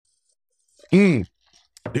Mm.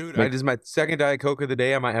 Dude, this is my second Diet Coke of the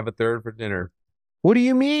day. I might have a third for dinner. What do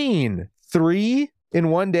you mean? 3 in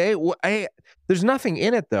one day? There's nothing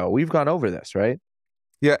in it, though. We've gone over this, right?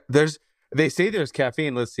 Yeah, they say there's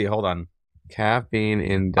caffeine. Let's see. Hold on. Caffeine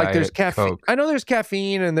in Diet there's caffeine. Coke. I know there's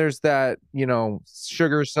caffeine and there's that,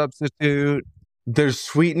 sugar substitute. There's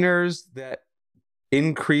sweeteners that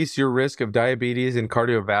increase your risk of diabetes and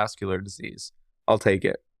cardiovascular disease. I'll take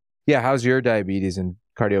it. Yeah, how's your diabetes and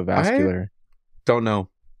cardiovascular? Don't know.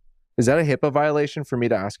 Is that a HIPAA violation for me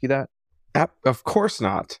to ask you that? Of course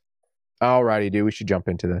not. Alrighty, dude. We should jump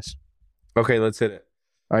into this. Okay, let's hit it.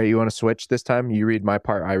 All right, you want to switch this time? You read my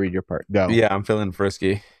part, I read your part. Go. Yeah, I'm feeling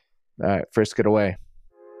frisky. All right, frisk it away.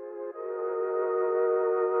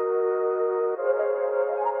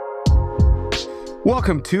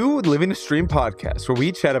 Welcome to Living a Stream podcast, where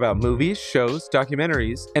we chat about movies, shows,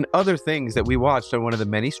 documentaries, and other things that we watched on one of the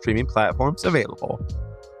many streaming platforms available.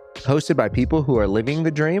 Hosted by people who are living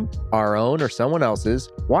the dream, our own or someone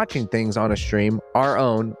else's, watching things on a stream, our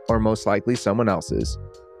own or most likely someone else's.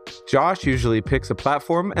 Josh usually picks a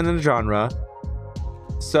platform and then a genre.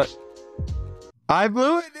 So I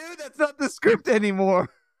blew it, dude. That's not the script anymore.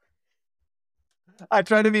 I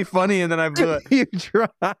tried to be funny and then I blew it. You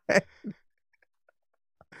tried.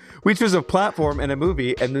 We choose a platform and a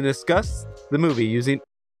movie and then discuss the movie using...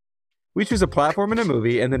 We choose a platform and a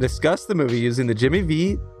movie and then discuss the movie using the Jimmy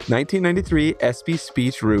V 1993 ESPY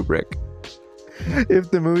speech rubric.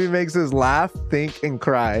 If the movie makes us laugh, think, and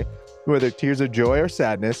cry, whether tears of joy or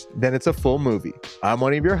sadness, then it's a full movie. I'm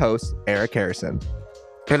one of your hosts, Eric Harrison.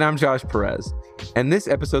 And I'm Josh Perez. And this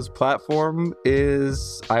episode's platform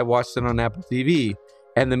is... I watched it on Apple TV.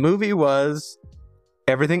 And the movie was...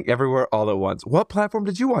 Everything, Everywhere, All at Once. What platform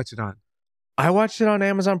did you watch it on? I watched it on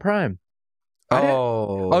Amazon Prime.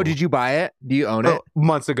 Oh, did you buy it? Do you own it?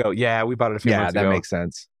 Months ago. Yeah, we bought it a few months ago. Yeah, that makes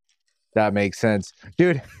sense. That makes sense.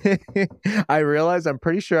 Dude, I realized I'm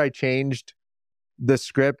pretty sure I changed the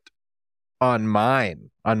script on my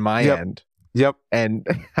end. Yep. And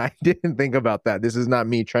I didn't think about that. This is not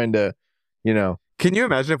me trying to, Can you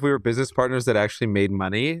imagine if we were business partners that actually made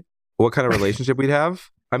money? What kind of relationship we'd have?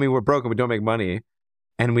 I mean, we're broke and we don't make money.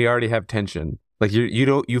 And we already have tension. Like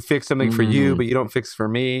you fix something for you, but you don't fix for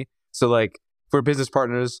me. So like if we're business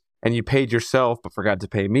partners and you paid yourself but forgot to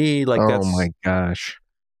pay me, like oh my gosh.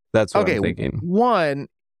 That's what I'm thinking. One,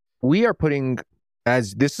 we are putting,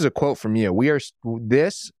 as this is a quote from you,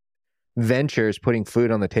 this venture is putting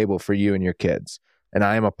food on the table for you and your kids. And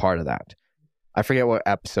I am a part of that. I forget what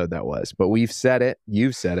episode that was, but we've said it,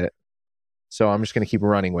 you've said it. So I'm just going to keep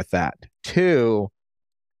running with that. 2,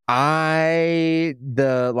 the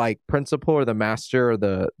principal or the master or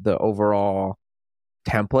the overall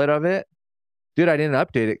template of it, dude, I didn't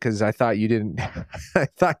update it because I thought you didn't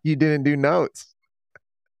do notes.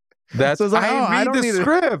 That's so I read the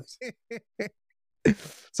script.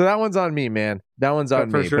 So that one's on me, man. That one's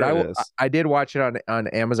on me. Sure, but I did watch it on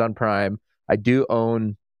Amazon Prime. I do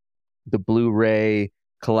own the Blu-ray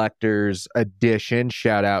collector's edition.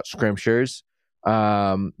 Shout out Scrimshires.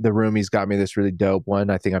 The Roomies got me this really dope one.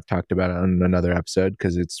 I think I've talked about it on another episode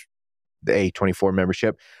because it's the A24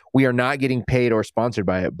 membership. We are not getting paid or sponsored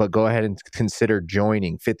by it, but go ahead and consider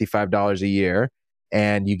joining. $55 a year,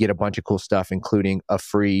 and you get a bunch of cool stuff, including a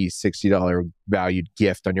free $60 valued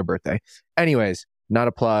gift on your birthday. Anyways, not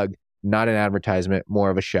a plug, not an advertisement, more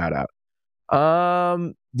of a shout out.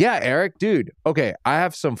 Yeah, Eric, dude. Okay, I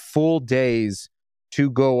have some full days to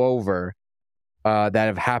go over that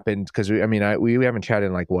have happened because we haven't chatted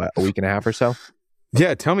in like a week and a half or so.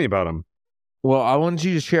 Yeah, tell me about them. Well, I wanted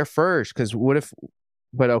you to share first because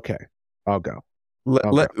but okay, I'll go.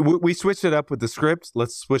 We switched it up with the script.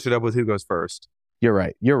 Let's switch it up with who goes first. You're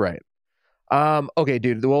right. Okay,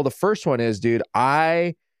 dude. Well, the first one is, dude,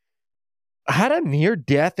 I had a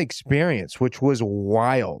near-death experience, which was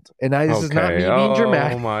wild. And this is not me being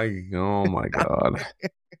dramatic. Oh my God.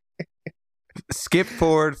 Skip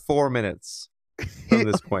forward 4 minutes from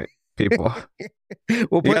this point, people.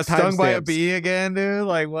 We'll put stung by a stamps. bee again, dude?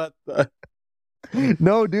 Like, what the...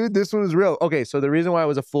 No, dude, this one is real. Okay, so the reason why it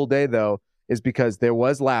was a full day, though, is because there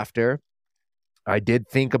was laughter. I did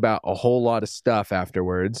think about a whole lot of stuff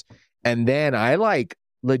afterwards. And then I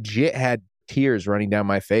legit had tears running down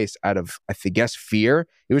my face out of, I guess, fear.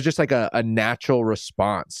 It was just like a natural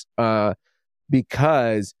response.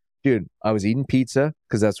 Because, dude, I was eating pizza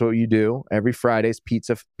because that's what you do. Every Friday's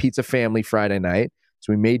pizza family Friday night.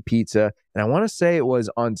 So we made pizza. And I want to say it was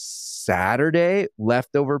on Saturday,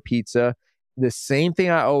 leftover pizza. The same thing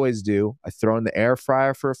I always do. I throw in the air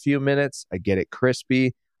fryer for a few minutes. I get it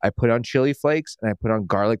crispy. I put on chili flakes and I put on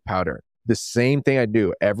garlic powder. The same thing I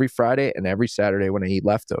do every Friday and every Saturday when I eat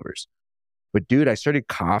leftovers. But dude, I started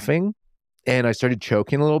coughing and I started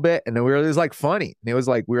choking a little bit. And then it was like funny. And it was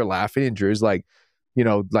like, we were laughing and Drew's like,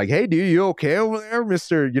 like, hey, dude, you okay over there,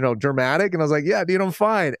 Mr. Dramatic? And I was like, yeah, dude, I'm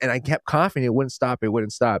fine. And I kept coughing. It wouldn't stop.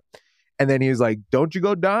 And then he was like, don't you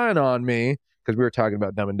go dying on me. Because we were talking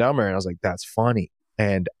about Dumb and Dumber. And I was like, that's funny.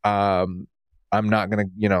 And I'm not going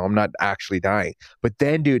to, I'm not actually dying. But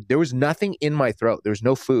then, dude, there was nothing in my throat. There was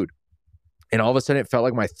no food. And all of a sudden it felt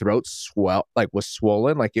like my throat was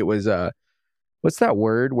swollen. Like it was, what's that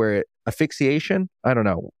word where asphyxiation? I don't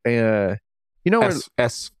know.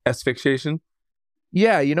 Asphyxiation?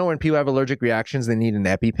 Yeah. When people have allergic reactions, they need an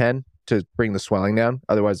EpiPen to bring the swelling down.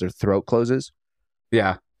 Otherwise their throat closes.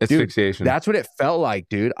 Yeah. Asphyxiation. Dude, that's what it felt like,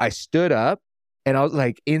 dude. I stood up and I was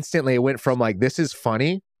like, instantly it went from like, this is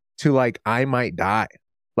funny to like, I might die.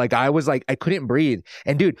 Like I was like, I couldn't breathe.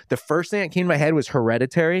 And dude, the first thing that came to my head was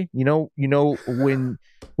Hereditary. When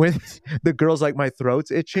the girl's like, my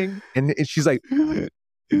throat's itching, and she's like,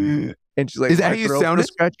 and she's like, is that how you sounded?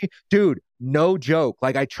 Scratchy. Dude, no joke.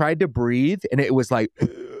 Like I tried to breathe, and it was like,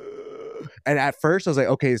 and at first I was like,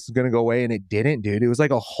 okay, this is gonna go away, and it didn't, dude. It was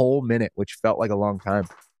like a whole minute, which felt like a long time.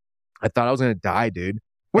 I thought I was gonna die, dude.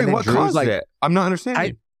 Wait, what caused it? I'm not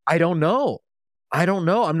understanding. I don't know. I don't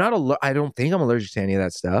know. I don't think I'm allergic to any of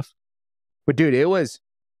that stuff. But dude, it was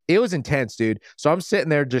intense, dude. So I'm sitting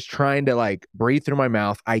there just trying to like breathe through my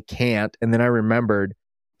mouth. I can't. And then I remembered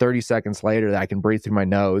 30 seconds later that I can breathe through my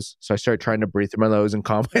nose. So I started trying to breathe through my nose and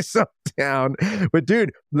calm myself down. But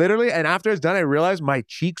dude, literally, and after it's done, I realized my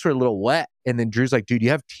cheeks were a little wet. And then Drew's like, dude, you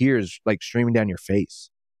have tears like streaming down your face.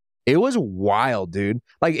 It was wild, dude.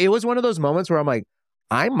 Like it was one of those moments where I'm like,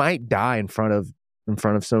 I might die in front of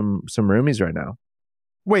some roomies right now.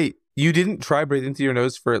 Wait, you didn't try breathing through your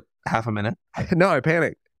nose for half a minute? No, I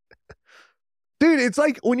panicked. Dude, it's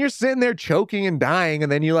like when you're sitting there choking and dying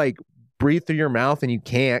and then you like breathe through your mouth and you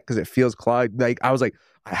can't because it feels clogged. Like I was like,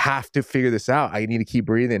 I have to figure this out. I need to keep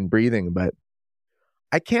breathing. But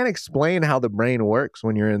I can't explain how the brain works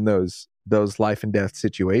when you're in those life and death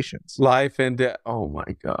situations. Life and death. Oh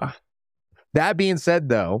my God. That being said,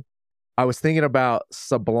 though, I was thinking about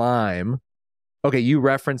Sublime. Okay, you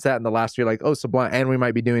referenced that in the last year, like, oh, Sublime, and we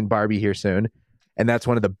might be doing Barbie here soon. And that's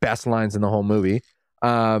one of the best lines in the whole movie.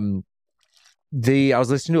 I was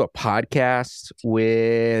listening to a podcast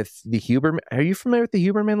with the Huberman. Are you familiar with the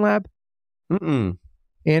Huberman Lab? Mm-mm.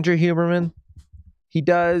 Andrew Huberman.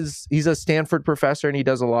 He's a Stanford professor and he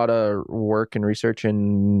does a lot of work and research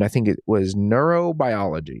in, I think it was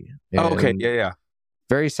neurobiology. Oh, okay. Yeah.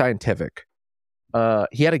 Very scientific.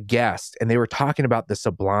 He had a guest and they were talking about the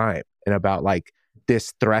sublime and about like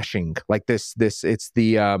this threshing, like this it's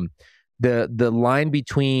the line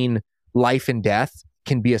between life and death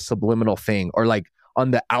can be a subliminal thing, or like on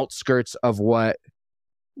the outskirts of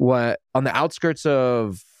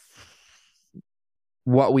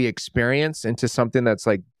what we experience into something that's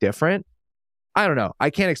like different. I don't know. I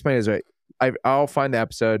can't explain it as right. I'll find the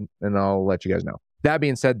episode and I'll let you guys know. That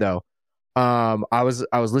being said, though, I was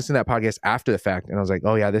listening to that podcast after the fact, and I was like,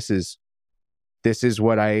 oh yeah, this is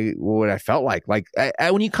what I felt like. Like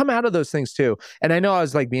when you come out of those things too, and I know I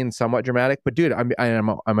was like being somewhat dramatic, but dude,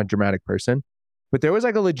 I'm a dramatic person. But there was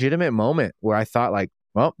like a legitimate moment where I thought like,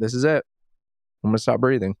 well, this is it. I'm gonna stop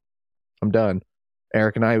breathing. I'm done.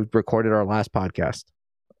 Eric and I recorded our last podcast.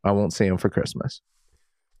 I won't see him for Christmas.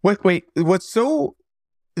 Wait.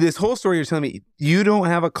 This whole story you're telling me, you don't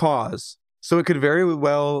have a cause, so it could very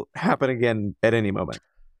well happen again at any moment.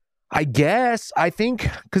 I guess. I think,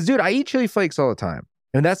 because dude, I eat chili flakes all the time.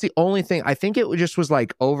 And that's the only thing. I think it just was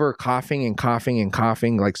like over coughing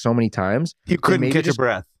like so many times. You couldn't catch your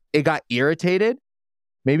breath. It got irritated.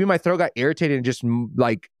 Maybe my throat got irritated and just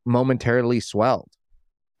like momentarily swelled.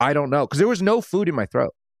 I don't know. Because there was no food in my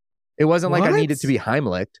throat. It wasn't like I needed to be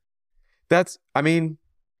Heimlicked.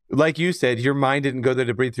 Like you said, your mind didn't go there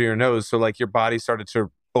to breathe through your nose. So like your body started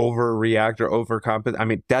to overreact or overcompensate. I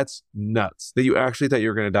mean, that's nuts that you actually thought you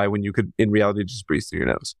were going to die when you could in reality just breathe through your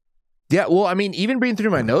nose. Yeah, well, I mean, even breathing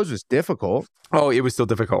through my nose was difficult. Oh, it was still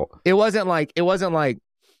difficult. It wasn't like,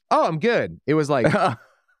 oh, I'm good. It was like,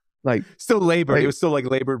 still labor. It was still like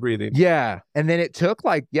labored breathing. Yeah. And then it took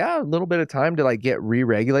like, a little bit of time to like get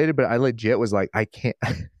re-regulated, but I legit was like, I can't.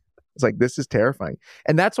 It's like, this is terrifying.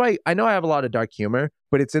 And that's why I know I have a lot of dark humor,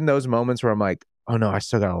 but it's in those moments where I'm like, oh no, I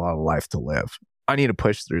still got a lot of life to live. I need to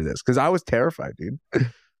push through this, because I was terrified, dude.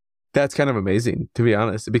 That's kind of amazing, to be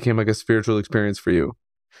honest. It became like a spiritual experience for you.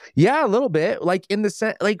 Yeah, a little bit. Like in the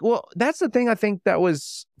sense, like, well, that's the thing I think that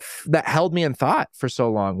held me in thought for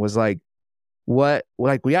so long was like, what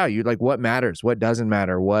matters? What doesn't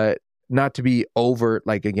matter? What not to be over,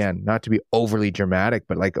 like, again, not to be overly dramatic,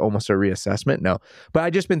 but like almost a reassessment. No, but I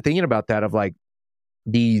just been thinking about that of like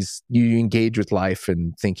you engage with life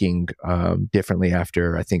and thinking differently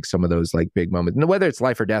after, I think, some of those like big moments, and whether it's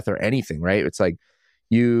life or death or anything, right? It's like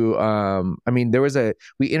I mean,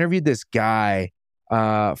 we interviewed this guy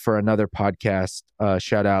for another podcast,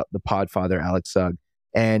 shout out the Podfather, Alex Sugg.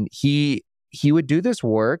 And he would do this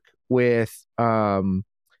work with, I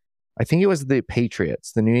think it was the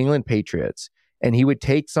Patriots, the New England Patriots. And he would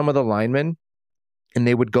take some of the linemen and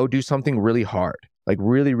they would go do something really hard, like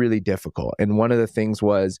really, really difficult. And one of the things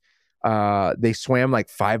was they swam like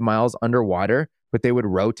 5 miles underwater, but they would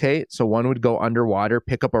rotate. So one would go underwater,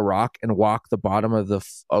 pick up a rock and walk the bottom of the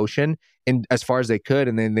ocean and as far as they could.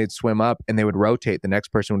 And then they'd swim up and they would rotate. The next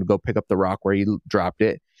person would go pick up the rock where he dropped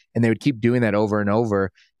it. And they would keep doing that over and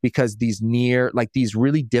over because these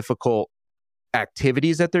really difficult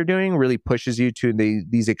activities that they're doing really pushes you to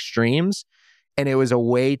these extremes. And it was a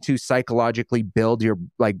way to psychologically build your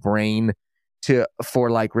like brain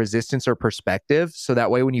for like resistance or perspective. So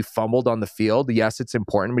that way when you fumbled on the field, yes, it's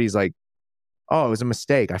important, but he's like, oh, it was a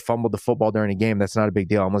mistake. I fumbled the football during a game. That's not a big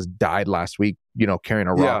deal. I almost died last week, carrying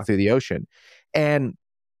a rock through the ocean. And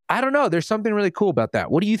I don't know. There's something really cool about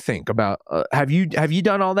that. What do you think about, have you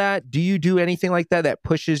done all that? Do you do anything like that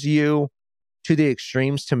pushes you to the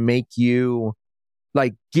extremes to make you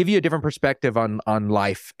like give you a different perspective on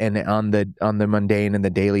life and on the mundane and the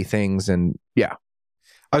daily things? And yeah.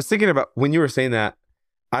 I was thinking about when you were saying that,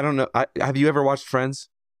 I don't know. Have you ever watched Friends?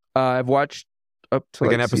 I've watched up to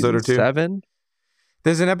like an episode or two. 7.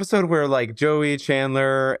 There's an episode where like Joey,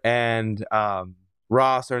 Chandler, and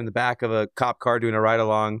Ross are in the back of a cop car doing a ride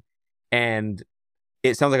along, and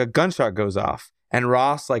it sounds like a gunshot goes off. And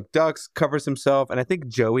Ross like ducks, covers himself, and I think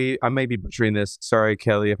Joey, I may be butchering this. Sorry,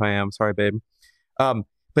 Kelly, if I am. Sorry, babe.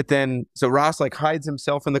 But then so Ross like hides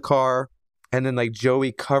himself in the car, and then like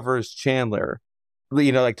Joey covers Chandler,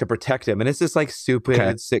 like to protect him. And it's this like stupid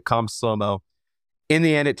sitcom slow-mo. In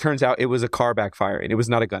the end, it turns out it was a car backfiring. It was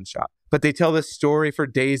not a gunshot. But they tell this story for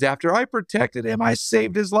days after. I protected him. I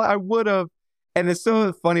saved his life. I would have. And it's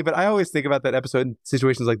so funny. But I always think about that episode in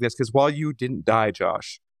situations like this, because while you didn't die,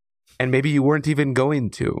 Josh, and maybe you weren't even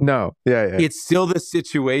going to. No. Yeah. It's still the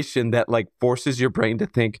situation that like forces your brain to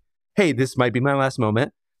think, hey, this might be my last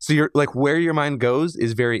moment. So you're like, where your mind goes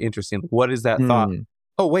is very interesting. What is that thought?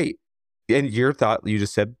 Oh, wait. And your thought, you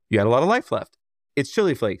just said you had a lot of life left. It's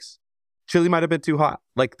chili flakes. Chili might have been too hot.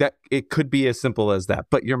 Like that, it could be as simple as that,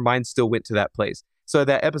 but your mind still went to that place. So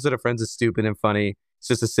that episode of Friends is stupid and funny. It's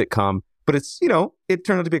just a sitcom, but it's, it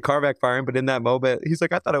turned out to be a car backfiring. But in that moment, he's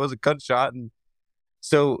like, I thought it was a gunshot. And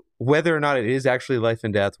so whether or not it is actually life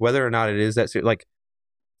and death, whether or not it is that, like,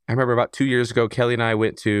 I remember about 2 years ago, Kelly and I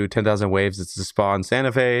went to 10,000 Waves. It's a spa in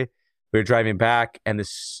Santa Fe. We were driving back and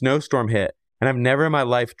this snowstorm hit. And I've never in my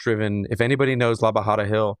life driven, if anybody knows La Bajada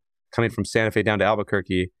Hill, coming from Santa Fe down to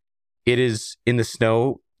Albuquerque, it is in the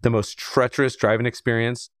snow, the most treacherous driving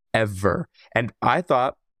experience ever. And I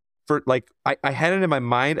thought I had it in my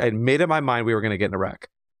mind. I made up my mind we were going to get in a wreck.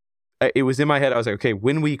 It was in my head. I was like, okay,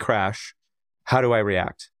 when we crash, how do I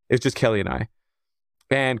react? It's just Kelly and I.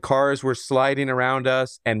 And cars were sliding around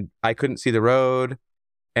us and I couldn't see the road.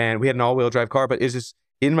 And we had an all-wheel drive car, but it's just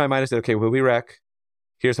in my mind. I said, okay, when we wreck,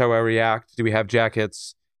 here's how I react. Do we have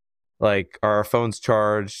jackets? Like, are our phones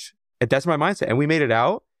charged? And that's my mindset. And we made it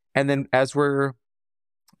out. And then it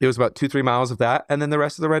was about 2-3 miles of that. And then the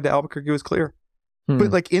rest of the ride to Albuquerque was clear.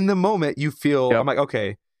 But like in the moment you feel, I'm like,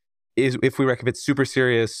 okay, if we wreck, if it's super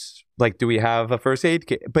serious, like, do we have a first aid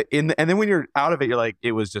kit? But and then when you're out of it, you're like,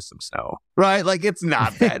 it was just some snow, right? Like, it's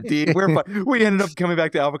not that deep. We're fine. We ended up coming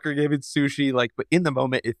back to Albuquerque, having sushi, like, but in the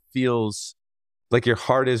moment it feels like your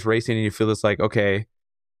heart is racing and you feel this like, okay,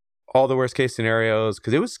 all the worst case scenarios,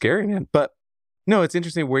 because it was scary, man. But no, it's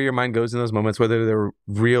interesting where your mind goes in those moments, whether they're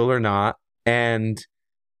real or not. And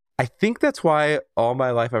I think that's why all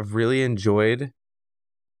my life I've really enjoyed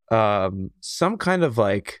some kind of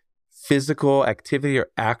like physical activity or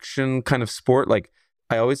action kind of sport. Like,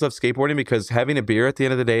 I always love skateboarding because having a beer at the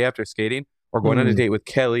end of the day after skating or going on a date with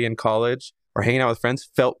Kelly in college or hanging out with friends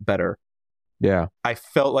felt better. Yeah. I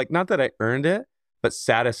felt like, not that I earned it, but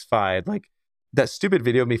satisfied. Like that stupid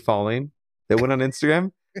video of me falling that went on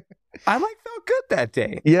Instagram. I felt good that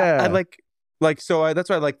day. Yeah. That's why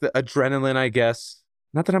I like the adrenaline, I guess.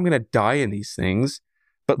 Not that I'm going to die in these things,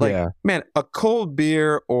 but man, a cold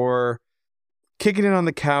beer or kicking it on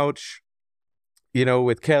the couch,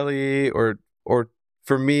 with Kelly or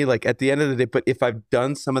for me, like at the end of the day, but if I've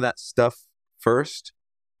done some of that stuff first,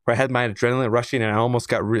 where I had my adrenaline rushing and I almost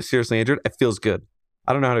got seriously injured, it feels good.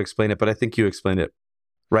 I don't know how to explain it, but I think you explained it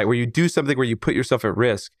right. Where you do something where you put yourself at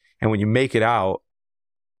risk And when you make it out,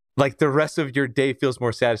 like the rest of your day feels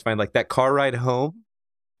more satisfying. Like that car ride home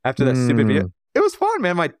after that stupid video, it was fun,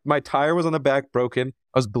 man. My tire was on the back broken.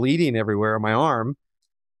 I was bleeding everywhere on my arm,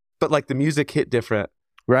 but like the music hit different.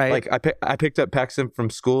 Right. Like I picked up Paxton from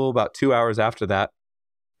school about 2 hours after that,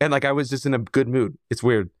 and like I was just in a good mood. It's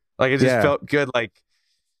weird. Like it just felt good. Like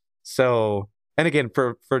so. And again,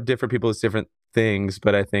 for different people, it's different things.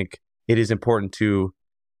 But I think it is important to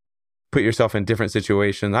put yourself in different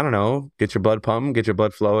situations. I don't know, get your blood pumping, get your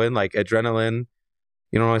blood flowing, like adrenaline.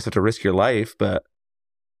 You don't always have to risk your life, but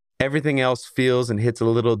everything else feels and hits a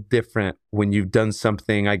little different when you've done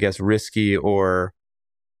something, I guess, risky or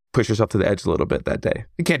push yourself to the edge a little bit that day.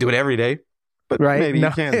 You can't do it every day, but maybe you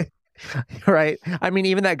can. Right. I mean,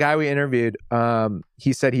 even that guy we interviewed,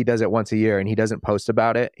 he said he does it once a year and he doesn't post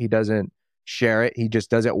about it. He doesn't share it. He just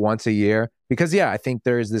does it once a year because, I think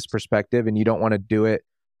there is this perspective and you don't want to do it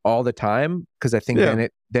all the time because I think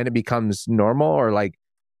then it becomes normal or like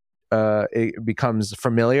it becomes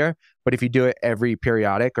familiar. But if you do it every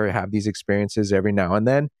periodic or have these experiences every now and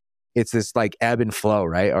then, it's this like ebb and flow,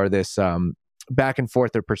 right? Or this back and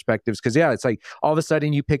forth of perspectives. Because it's like all of a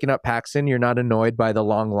sudden you picking up Paxton, you're not annoyed by the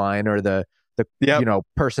long line or the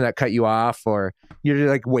person that cut you off, or you're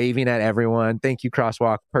like waving at everyone. Thank you,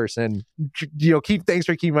 crosswalk person. Thanks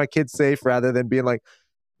for keeping my kids safe, rather than being like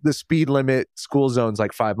the speed limit school zone's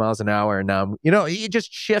like 5 miles an hour. And now, it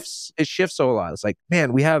just shifts. It shifts a lot. It's like,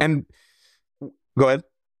 man, we have. And go ahead.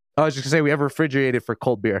 I was just gonna say we have refrigerated for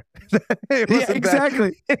cold beer.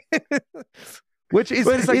 Exactly. Which is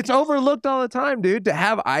it's overlooked all the time, dude. To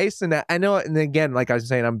have ice and I know, and again, like I was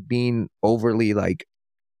saying, I'm being overly like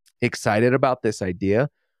excited about this idea,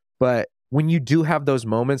 but when you do have those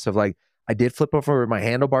moments of like, I did flip over my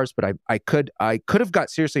handlebars, but I could have got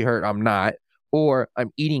seriously hurt. I'm not, or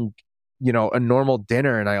I'm eating, a normal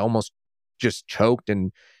dinner and I almost just choked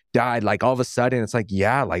and died. Like all of a sudden, it's like,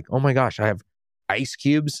 like, oh my gosh, I have ice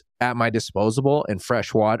cubes at my disposal and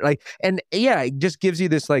fresh water. Like, and it just gives you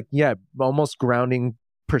this like, almost grounding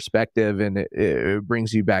perspective, and it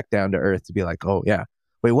brings you back down to earth to be like, oh yeah,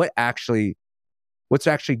 wait, what's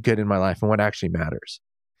actually good in my life and what actually matters.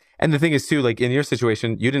 And the thing is too, like in your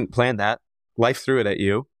situation, you didn't plan that. Life threw it at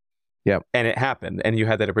you. Yeah. And it happened and you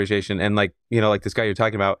had that appreciation. And like, like this guy you're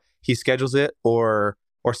talking about, he schedules it or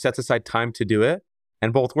sets aside time to do it,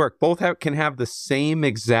 and both work. Both can have the same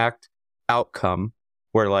exact outcome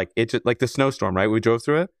where like it just like the snowstorm, right? We drove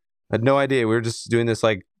through it. I had no idea. We were just doing this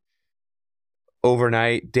like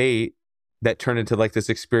overnight date that turned into like this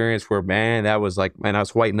experience where, man, I was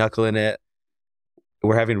white knuckling it.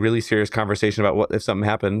 We're having really serious conversation about what if something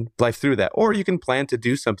happened. Life through that. Or you can plan to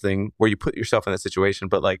do something where you put yourself in that situation,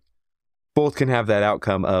 but like both can have that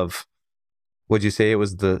outcome of, would you say it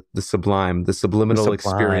was the subliminal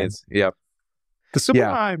experience? Yep. The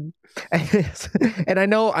sublime. Yeah. And I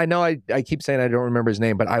know I keep saying I don't remember his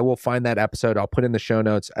name, but I will find that episode. I'll put in the show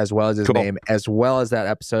notes as well as his name, as well as that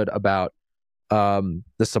episode about the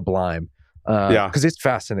sublime. Because it's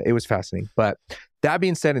fascinating. It was fascinating. But that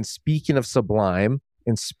being said, and speaking of sublime,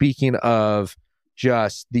 and speaking of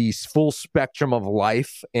just the full spectrum of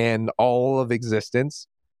life and all of existence,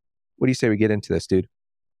 what do you say we get into this, dude?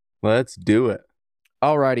 Let's do it.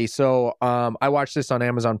 Alrighty. So I watched this on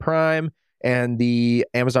Amazon Prime, and the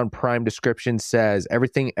Amazon Prime description says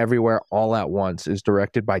Everything Everywhere All at Once is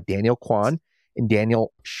directed by Daniel Kwan and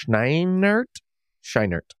Daniel Scheinert.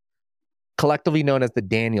 Collectively known as the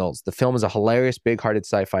Daniels, the film is a hilarious, big-hearted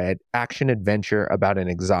sci-fi action-adventure about an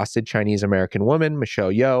exhausted Chinese-American woman, Michelle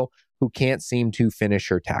Yeoh, who can't seem to finish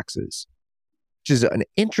her taxes. Which is an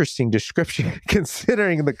interesting description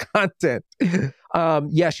considering the content.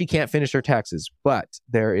 She can't finish her taxes, but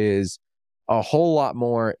there is a whole lot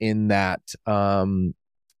more in that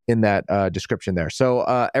description there.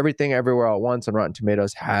 So Everything Everywhere All at Once on Rotten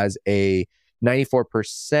Tomatoes has a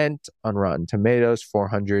 94% on Rotten Tomatoes,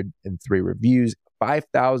 403 reviews,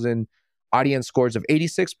 5,000 audience scores of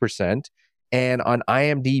 86%. And on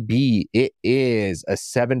IMDb, it is a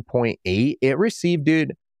 7.8. It received,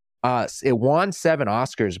 it won 7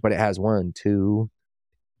 Oscars, but it has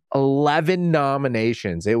 11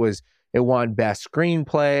 nominations. It won Best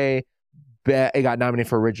Screenplay. It got nominated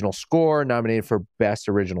for Original Score, nominated for Best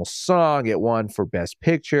Original Song. It won for Best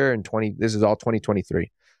Picture in this is all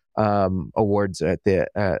 2023 awards at the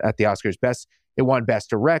Oscars. It won Best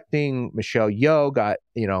Directing. Michelle Yeoh got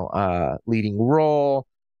leading role.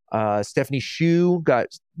 Stephanie Hsu got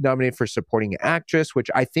nominated for Supporting Actress, which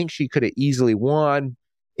I think she could have easily won.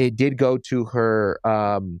 It did go to her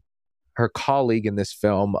colleague in this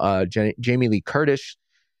film, Jamie Lee Curtis.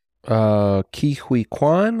 Ke Huy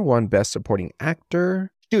Quan won Best Supporting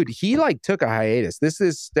Actor. dude, he like took a hiatus. This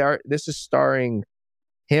is starring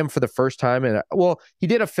him for the first time. And well, he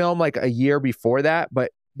did a film like a year before that,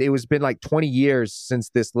 but it was been like 20 years since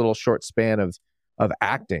this little short span of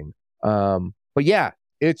acting. But yeah,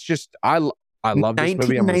 it's just, I love this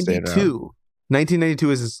movie. I'm gonna say it now.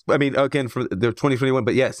 1992 is, I mean, again, for the 2021,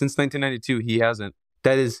 but yeah, since 1992, he hasn't.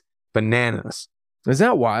 That is bananas. Is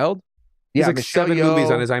that wild? He's like Michelle 7 movies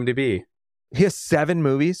on his IMDb. He has 7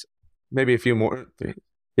 movies. Maybe a few more.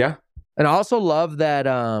 Yeah. And I also love that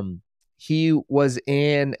he was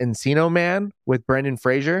in Encino Man with Brendan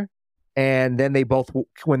Fraser. And then they both,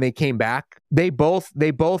 when they came back, they both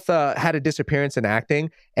had a disappearance in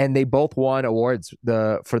acting, and they both won awards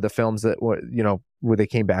for the films that were, where they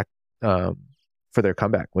came back for their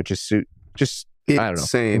comeback, which is just insane. I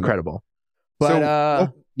don't know, incredible.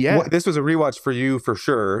 But yeah, this was a rewatch for you for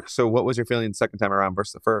sure. So what was your feeling the second time around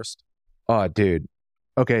versus the first? Oh, dude.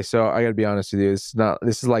 Okay, so I gotta be honest with you.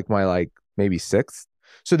 This is like my maybe 6th.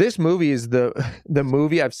 So this movie is the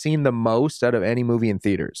movie I've seen the most out of any movie in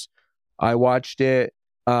theaters. I watched it.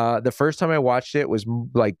 The first time I watched it was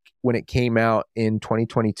like when it came out in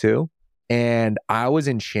 2022, and I was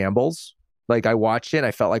in shambles. Like, I watched it and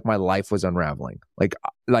I felt like my life was unraveling. Like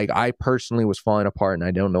I personally was falling apart and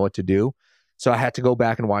I don't know what to do. So I had to go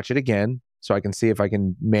back and watch it again so I can see if I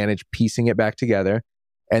can manage piecing it back together.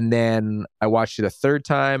 And then I watched it a third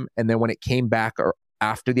time. And then when it came back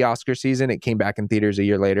after the Oscar season, it came back in theaters a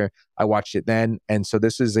year later. I watched it then. And so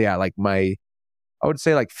this is, like I would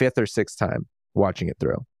say like 5th or 6th time watching it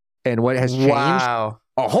through. And what has changed? Wow.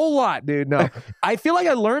 A whole lot, dude. No, I feel like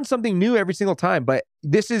I learned something new every single time, but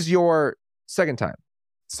this is your second time.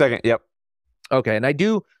 Second, yep. Okay, and I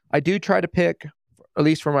do try to pick, at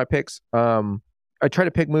least for my picks, I try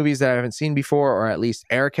to pick movies that I haven't seen before, or at least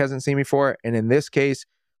Eric hasn't seen before. And in this case,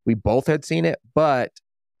 we both had seen it. But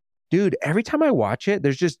dude, every time I watch it,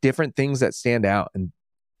 there's just different things that stand out. And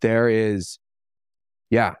there is,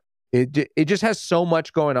 it just has so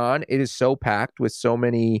much going on. It is so packed with so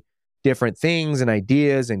many different things and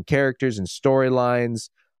ideas and characters and storylines.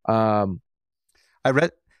 I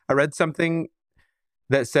read something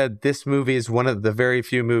that said this movie is one of the very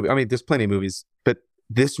few movies. I mean, there's plenty of movies, but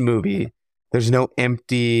this movie, there's no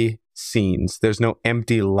empty scenes. There's no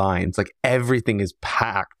empty lines. Like, everything is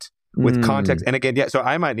packed with context. And again, so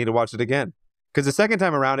I might need to watch it again, because the second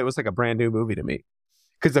time around, it was like a brand new movie to me.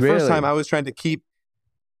 Because the first time I was trying to keep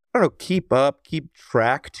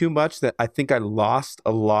track too much, that I think I lost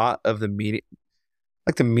a lot of the meaning,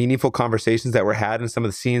 like the meaningful conversations that were had in some of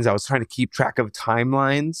the scenes. I was trying to keep track of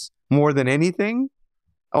timelines more than anything.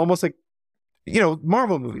 Almost like,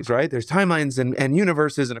 Marvel movies, right? There's timelines and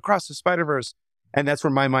universes and across the Spider-Verse. And that's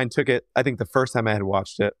where my mind took it, I think, the first time I had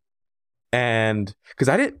watched it. And because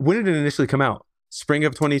when did it initially come out? Spring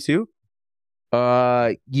of 22?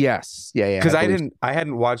 Yes. Yeah. Because I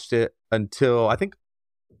hadn't watched it until, I think,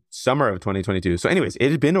 summer of 2022. So anyways,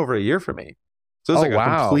 it had been over a year for me. So it was a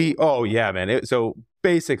complete, man. So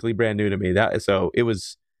basically brand new to me. But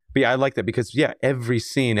yeah, I like that because every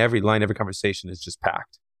scene, every line, every conversation is just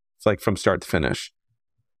packed. It's like from start to finish.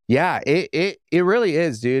 Yeah, it really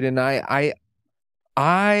is, dude. And March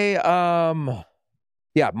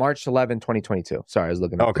 11, 2022. Sorry, I was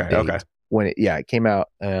looking at the date. Okay. When it came out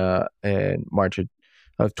in March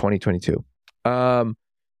of 2022.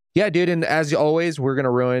 Yeah, dude, and as always, we're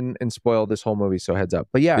gonna ruin and spoil this whole movie, so heads up.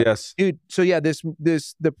 But yeah, yes, dude. So yeah,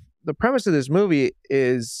 the premise of this movie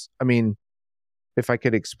is, I mean, if I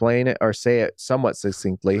could explain it or say it somewhat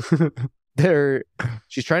succinctly,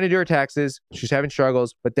 she's trying to do her taxes, she's having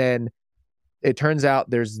struggles, but then it turns out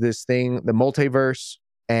there's this thing, the multiverse,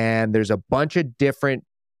 and there's a bunch of different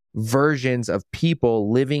versions of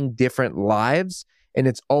people living different lives. And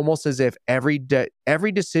it's almost as if every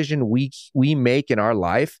decision we make in our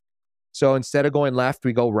life, so instead of going left,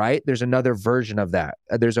 we go right. There's another version of that.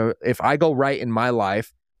 If I go right in my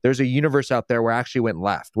life, there's a universe out there where I actually went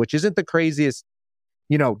left, which isn't the craziest,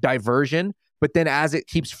 diversion. But then as it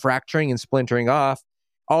keeps fracturing and splintering off,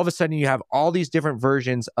 all of a sudden you have all these different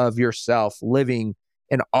versions of yourself living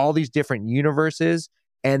in all these different universes.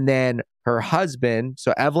 And then her husband,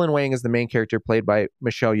 so Evelyn Wang is the main character played by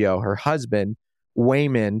Michelle Yeoh. Her husband,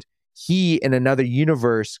 Waymond, he in another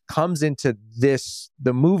universe comes into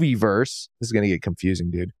the movie verse. This is gonna get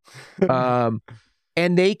confusing, dude.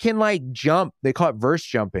 And they can jump. They call it verse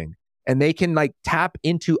jumping, and they can tap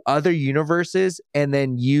into other universes and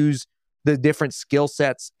then use the different skill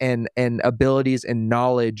sets and abilities and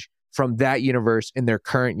knowledge from that universe in their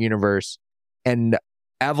current universe. And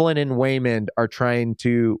Evelyn and Waymond are trying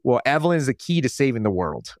to. Evelyn is the key to saving the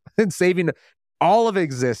world and saving all of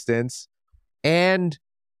existence. And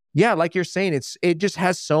yeah, like you're saying, it just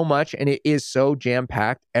has so much, and it is so jam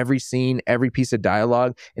packed. Every scene, every piece of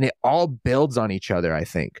dialogue, and it all builds on each other. I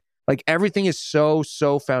think like everything is so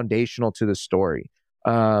foundational to the story.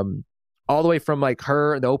 All the way from like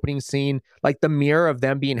the opening scene, like the mirror of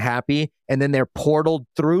them being happy, and then they're portaled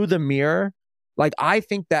through the mirror. Like I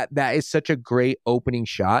think that is such a great opening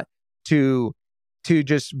shot to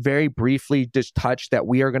just very briefly just touch that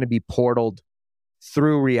we are going to be portaled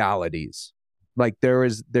through realities. Like there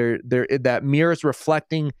that mirror is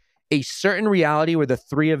reflecting a certain reality where the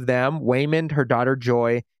three of them, Waymond, her daughter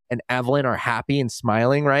Joy, and Evelyn are happy and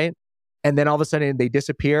smiling, right? And then all of a sudden they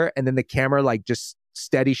disappear, and then the camera like just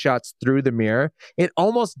steady shots through the mirror. It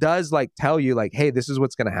almost does like tell you like, hey, this is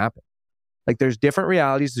what's going to happen. Like there's different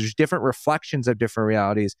realities, there's different reflections of different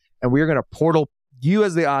realities, and we're going to portal you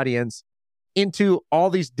as the audience into all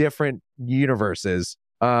these different universes,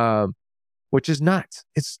 which is nuts.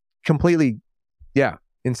 It's completely,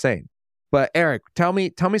 insane. But Eric, tell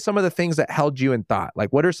me some of the things that held you in thought. Like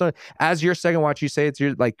what are some, as your second watch, you say it's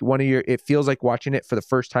your like one of your, it feels like watching it for the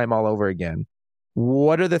first time all over again.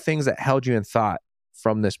 What are the things that held you in thought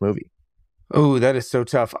from this movie? Oh, that is so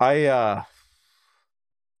tough.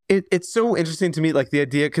 It's so interesting to me, like the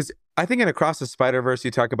idea, because I think in Across the Spider-Verse,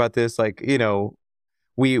 you talk about this, like, you know,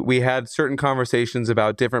 we had certain conversations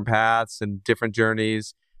about different paths and different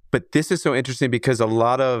journeys, but this is so interesting because a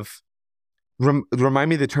lot of, remind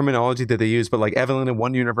me the terminology that they use, but like Evelyn in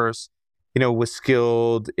one universe, you know, was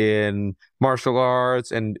skilled in martial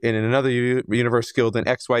arts, and in another universe skilled in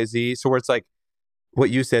XYZ. So where it's like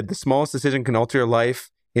what you said, the smallest decision can alter your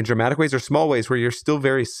life in dramatic ways or small ways where you're still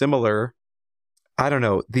very similar. I don't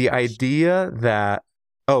know. The idea that,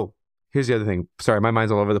 oh, here's the other thing. Sorry, my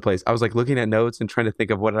mind's all over the place. I was like looking at notes and trying to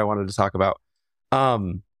think of what I wanted to talk about.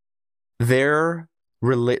 Like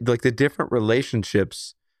the different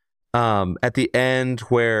relationships at the end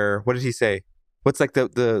where, what did he say? What's like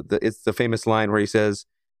it's the famous line where he says,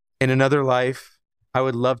 in another life, I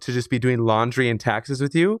would love to just be doing laundry and taxes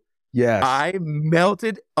with you. Yes. I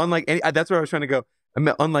melted unlike any, that's where I was trying to go.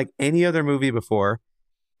 Unlike any other movie before.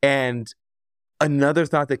 And another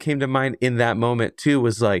thought that came to mind in that moment too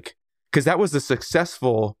was like, because that was the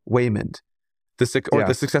successful Waymond, the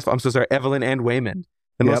successful, I'm so sorry, Evelyn and Waymond,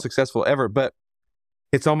 the most successful ever. But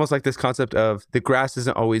it's almost like this concept of the grass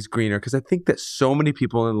isn't always greener, because I think that so many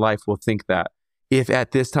people in life will think that if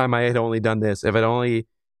at this time I had only done this, if I'd only,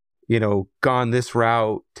 you know, gone this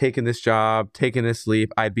route, taken this job, taken this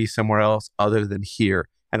leap, I'd be somewhere else other than here.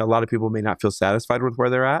 And a lot of people may not feel satisfied with where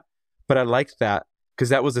they're at. But I liked that because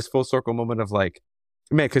that was this full circle moment of like,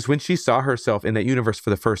 man, because when she saw herself in that universe for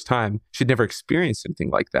the first time, she'd never experienced anything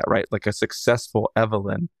like that, right? Like a successful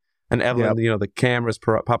Evelyn. And Evelyn, you know, the cameras,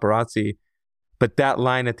 paparazzi. But that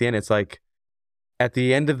line at the end, it's like, at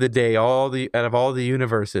the end of the day, out of all the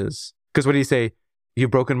universes, because what do you say? You've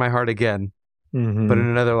broken my heart again. Mm-hmm. But in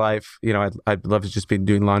another life, you know, I'd love to just be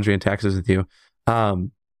doing laundry and taxes with you.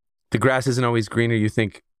 The grass isn't always greener. You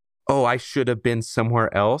think, oh, I should have been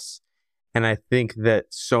somewhere else. And I think that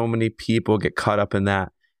so many people get caught up in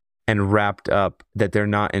that and wrapped up that they're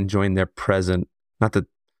not enjoying their present. Not that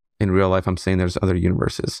in real life I'm saying there's other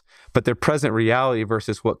universes, but their present reality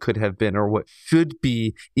versus what could have been or what should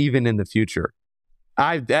be even in the future. We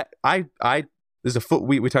talked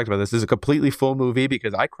about this. This is a completely full movie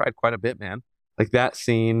because I cried quite a bit, man. Like that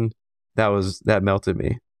scene, that melted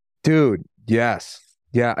me. Dude, yes.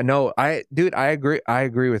 Yeah, no, I agree. I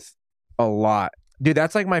agree with a lot. Dude,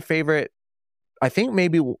 that's like my favorite. I think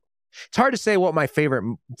maybe it's hard to say what my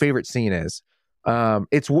favorite scene is.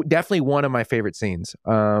 It's definitely one of my favorite scenes.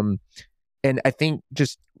 And I think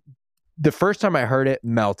just the first time I heard it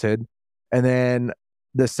melted, and then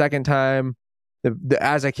the second time,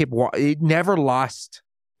 as I keep it never lost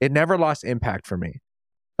impact for me.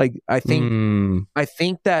 Like I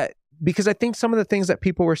think that because I think some of the things that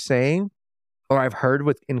people were saying, or I've heard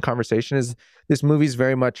in conversation, is this movie's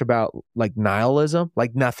very much about like nihilism,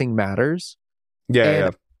 like nothing matters.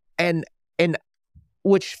 And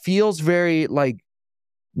which feels very like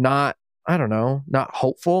not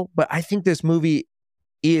hopeful, but I think this movie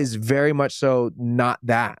is very much so not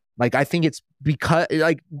that. Like I think it's because,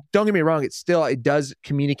 like, don't get me wrong, it does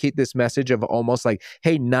communicate this message of almost like,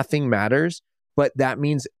 hey, nothing matters, but that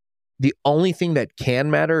means the only thing that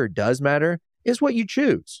can matter or does matter is what you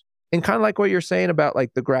choose. And kind of like what you're saying about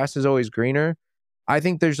like the grass is always greener. I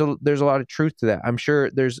think there's a lot of truth to that. I'm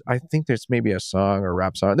sure I think there's maybe a song or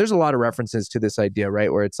rap song. There's a lot of references to this idea,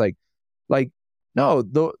 right? Where it's like no,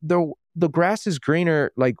 the grass is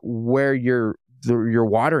greener like where you're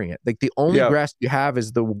watering it. Like the only grass you have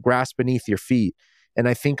is the grass beneath your feet. And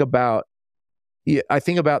I think about Yeah, I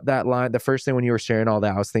think about that line. The first thing when you were sharing all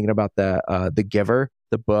that, I was thinking about the Giver,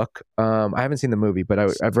 the book. I haven't seen the movie, but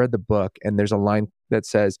I've read the book, and there's a line that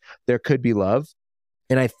says there could be love,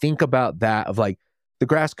 and I think about that of like the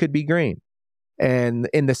grass could be green, and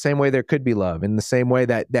in the same way there could be love, in the same way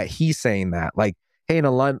that he's saying that, like, hey, in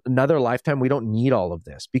another lifetime we don't need all of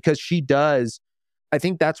this, because she does. I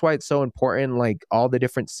think that's why it's so important. Like all the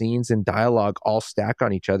different scenes and dialogue all stack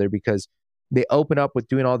on each other, because they open up with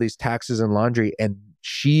doing all these taxes and laundry, and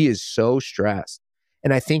she is so stressed.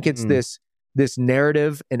 And I think it's this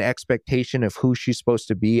narrative and expectation of who she's supposed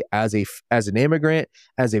to be as an immigrant,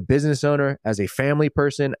 as a business owner, as a family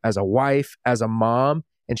person, as a wife, as a mom,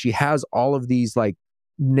 and she has all of these like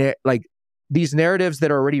these narratives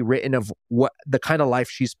that are already written of what the kind of life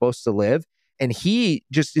she's supposed to live. And he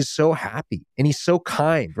just is so happy, and he's so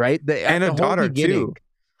kind, right? And a daughter too.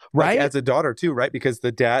 Right? Like, as a daughter too, right? Because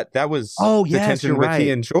the dad, that was the tension with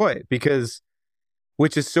he and Joy,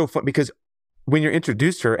 which is so fun, because when you're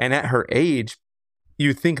introduced to her and at her age,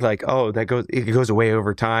 you think like, oh, it goes away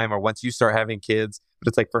over time or once you start having kids. But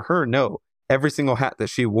it's like for her, no, every single hat that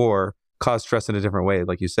she wore caused stress in a different way,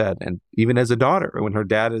 like you said. And even as a daughter, when her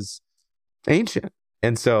dad is ancient.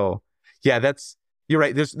 And so, yeah, you're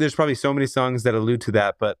right. There's probably so many songs that allude to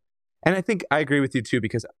that, and I think I agree with you too,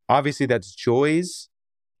 because obviously that's Joy's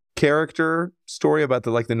character story about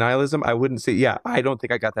the nihilism. I wouldn't say, I don't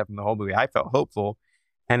think I got that from the whole movie. I felt hopeful,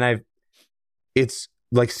 and it's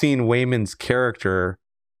like seeing Wayman's character.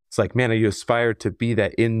 It's like, man, you aspire to be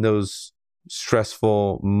that in those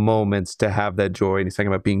stressful moments, to have that joy. And he's talking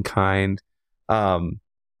about being kind, and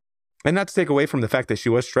not to take away from the fact that she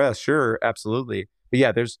was stressed. Sure, absolutely, but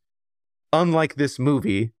yeah, unlike this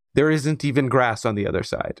movie, there isn't even grass on the other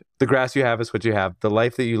side. The grass you have is what you have. The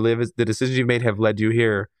life that you live is the decisions you made have led you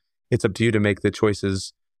here. It's up to you to make the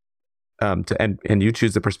choices, and you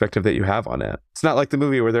choose the perspective that you have on it. It's not like the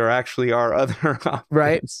movie where there actually are other options.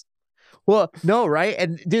 Right. Well, no, right.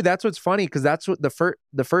 And dude, that's what's funny, because that's what the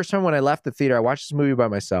first time when I left the theater, I watched this movie by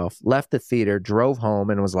myself, left the theater, drove home,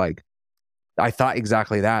 and was like, I thought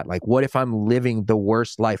exactly that. Like, what if I'm living the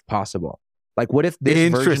worst life possible? Like, what if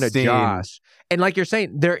this version of Josh, and like you're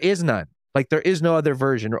saying, there is none. Like, there is no other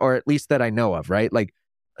version, or at least that I know of, right? Like,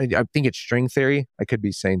 I think it's string theory. I could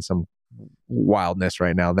be saying some wildness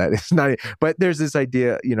right now that is not, but there's this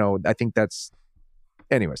idea, I think that's,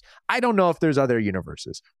 anyways, I don't know if there's other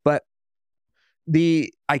universes, but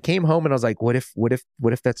I came home and I was like, what if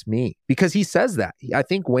that's me? Because he says that. I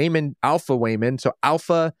think Alpha Wayman. So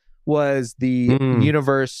Alpha was the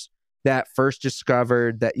universe that first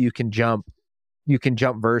discovered that you can jump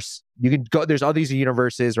verse. You can go, there's all these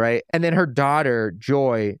universes, right? And then her daughter,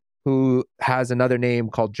 Joy, who has another name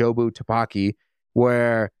called Jobu Tupaki,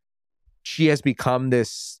 where she has become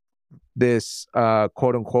this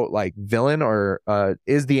quote unquote like villain, or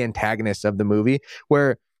is the antagonist of the movie,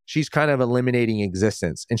 where she's kind of eliminating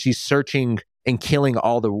existence, and she's searching and killing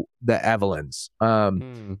all the Evelyns.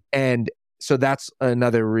 And so that's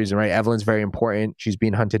another reason, right? Evelyn's very important. She's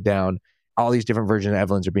being hunted down. All these different versions of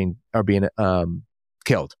Evelyns are being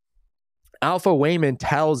killed. Alpha Wayman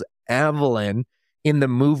tells Evelyn in the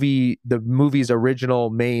movie's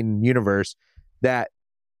original main universe that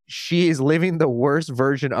she is living the worst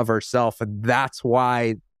version of herself, and that's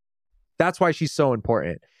why she's so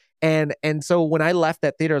important. And so when I left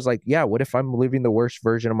that theater, I was like, yeah, what if I'm living the worst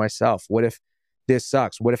version of myself? What if this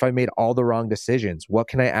sucks? What if I made all the wrong decisions? What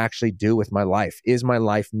can I actually do with my life? Is my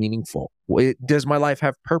life meaningful? Does my life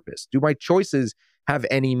have purpose? Do my choices have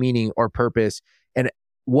any meaning or purpose? And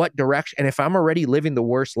what direction? And if I'm already living the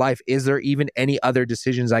worst life, is there even any other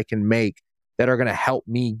decisions I can make that are going to help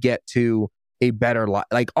me get to a better life?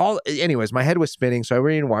 Anyways, my head was spinning, so I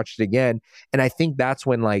went and watched it again. And I think that's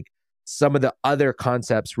when like some of the other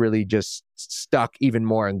concepts really just stuck even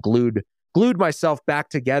more, and glued myself back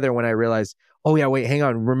together when I realized, oh yeah, wait, hang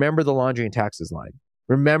on. Remember the laundry and taxes line.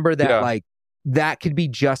 Remember that like that could be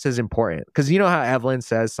just as important. Because you know how Evelyn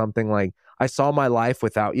says something like, I saw my life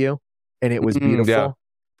without you and it was beautiful. Yeah.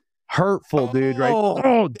 Hurtful, dude, right?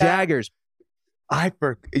 Oh, daggers.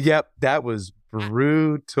 Yep, that was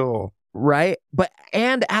brutal. Right?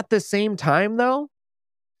 And at the same time though,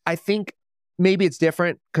 I think maybe it's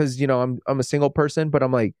different because, I'm a single person, but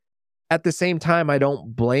I'm like, at the same time, I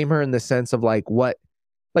don't blame her in the sense of like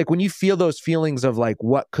when you feel those feelings of like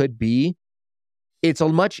what could be, it's a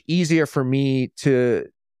much easier for me to,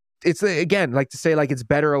 it's again, like to say like it's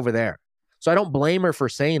better over there. So I don't blame her for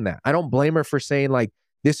saying that. I don't blame her for saying like,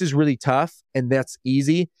 this is really tough and that's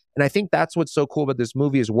easy. And I think that's what's so cool about this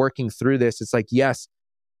movie is working through this. It's like, yes,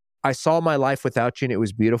 I saw my life without you and it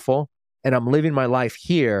was beautiful. And I'm living my life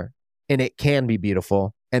here and it can be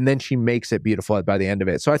beautiful. and then she makes it beautiful by the end of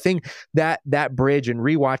it. So I think that bridge and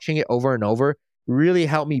rewatching it over and over really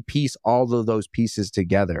helped me piece all of those pieces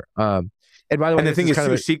together. And by the way, And the thing is,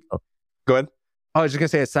 kind too, go ahead. I was just gonna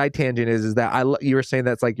say a side tangent is that you were saying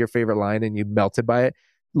that's like your favorite line and you melted by it.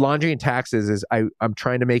 Laundry and Taxes is I'm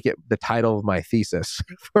trying to make it the title of my thesis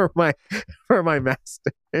for my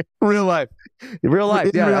master. Real life, real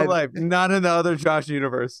life, real life, not in the other Josh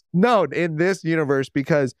universe. No, in this universe,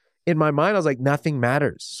 because in my mind I was like, nothing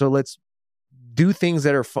matters. So let's do things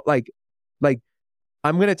that are like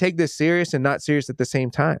I'm gonna take this serious and not serious at the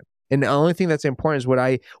same time. And the only thing that's important is what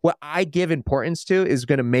I give importance to is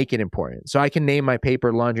going to make it important. So I can name my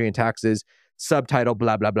paper Laundry and Taxes, subtitle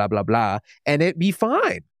blah blah blah blah blah, and it be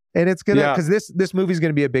fine. And it's gonna because this movie is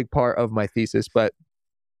gonna be a big part of my thesis. But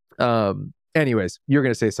anyways, you're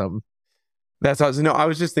gonna say something. That's awesome. No, I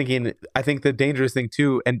was just thinking. I think the dangerous thing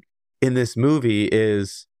too, and in this movie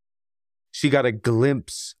is she got a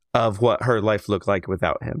glimpse of what her life looked like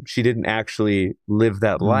without him. She didn't actually live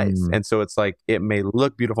that life. And so it's like, it may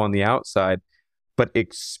look beautiful on the outside, but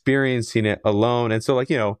experiencing it alone. And so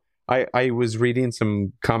like, I was reading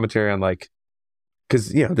some commentary on like, because,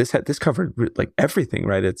 this covered like everything,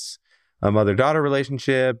 right? It's a mother-daughter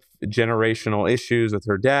relationship, generational issues with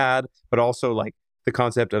her dad, but also like the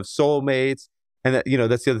concept of soulmates. And that,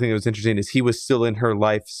 that's the other thing that was interesting is he was still in her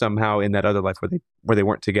life somehow in that other life where they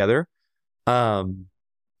weren't together.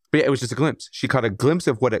 But yeah, it was just a glimpse. She caught a glimpse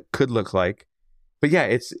of what it could look like. But yeah,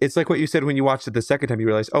 it's like what you said when you watched it the second time. You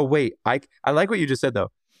realize, oh wait, I like what you just said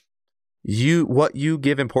though. What you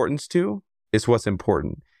give importance to is what's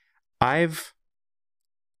important. I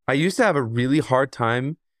used to have a really hard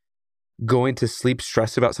time going to sleep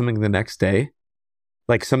stressed about something the next day,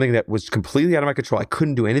 like something that was completely out of my control. I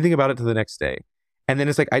couldn't do anything about it to the next day, and then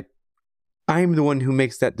it's like I'm the one who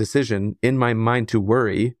makes that decision in my mind to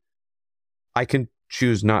worry. I can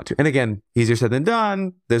choose not to. And again, easier said than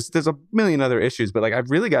done. There's a million other issues, but like I've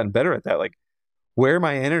really gotten better at that. Like where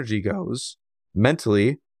my energy goes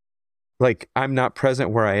mentally, like I'm not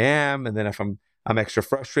present where I am. And then if I'm extra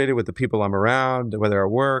frustrated with the people I'm around, whether at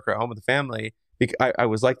work or at home with the family, I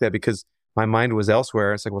was like that because my mind was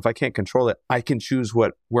elsewhere. It's like, well, if I can't control it, I can choose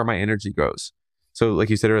where my energy goes. So like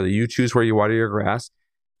you said earlier, you choose where you water your grass.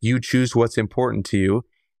 You choose what's important to you.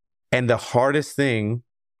 And the hardest thing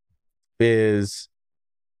is,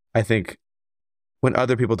 I think, when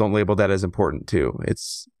other people don't label that as important too.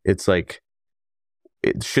 It's like,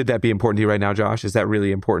 should that be important to you right now, Josh? Is that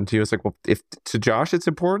really important to you? It's like, well, if to Josh it's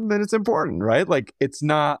important, then it's important, right? Like it's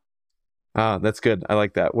not. That's good. I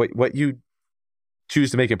like that. What you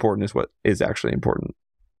choose to make important is what is actually important,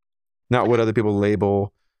 not what other people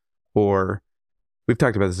label, or we've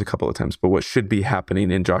talked about this a couple of times, but what should be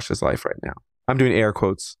happening in Josh's life right now. I'm doing air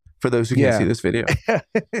quotes for those who can't see this video.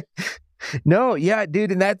 No, yeah,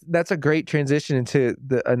 dude, and that's a great transition into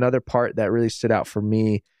another part that really stood out for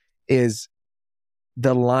me is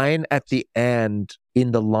the line at the end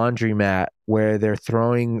in the laundromat where they're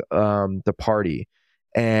throwing the party,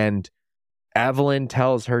 and Evelyn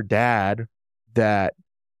tells her dad that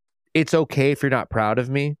it's okay if you're not proud of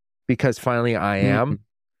me because finally I am.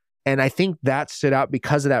 And I think that stood out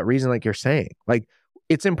because of that reason, like you're saying, like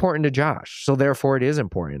it's important to Josh, so therefore it is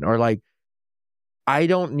important. Or like, I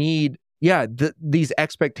don't need, these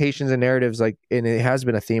expectations and narratives, like, and it has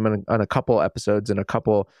been a theme on a couple episodes and a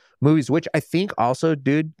couple movies, which I think also,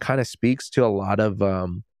 dude, kind of speaks to a lot of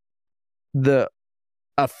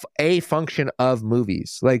a function of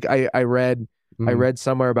movies. Like I read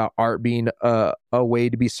somewhere about art being a way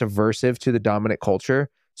to be subversive to the dominant culture.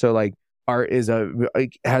 So like art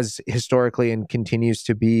has historically and continues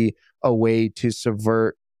to be a way to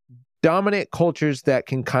subvert dominant cultures that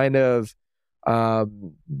can kind of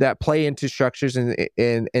that play into structures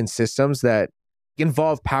and systems that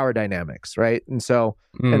involve power dynamics, right? And so,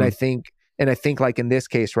 and I think like in this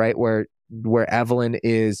case, right, where Evelyn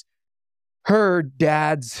is her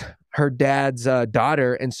dad's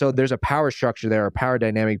daughter, and so there's a power structure there, a power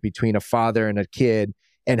dynamic between a father and a kid,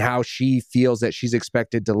 and how she feels that she's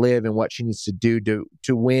expected to live and what she needs to do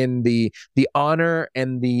to win the honor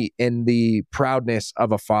and the proudness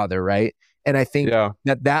of a father, right? And I think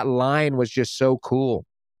that line was just so cool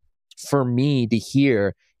for me to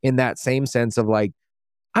hear in that same sense of like,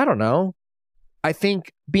 I don't know. I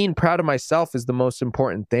think being proud of myself is the most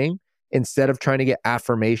important thing instead of trying to get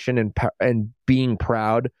affirmation and being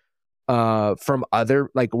proud from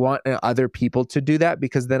want other people to do that,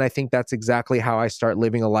 because then I think that's exactly how I start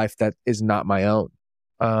living a life that is not my own.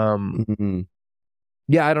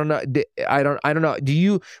 Yeah, I don't know. I don't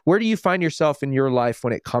know. Where do you find yourself in your life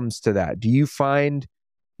when it comes to that? Do you find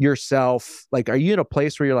yourself? Like, are you in a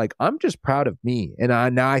place where you're like, I'm just proud of me,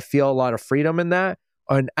 and now I feel a lot of freedom in that?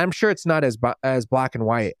 And I'm sure it's not as black and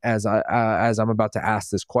white as I'm about to ask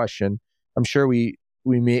this question. I'm sure we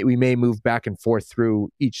may move back and forth through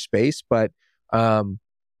each space, but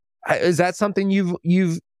is that something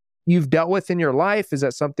you've dealt with in your life? Is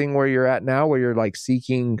that something where you're at now, where you're like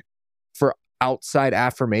seeking for outside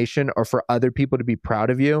affirmation or for other people to be proud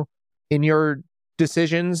of you in your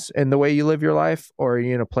decisions and the way you live your life? Or are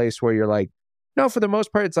you in a place where you're like, no, for the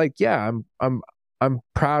most part, it's like, yeah, I'm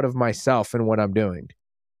proud of myself and what I'm doing?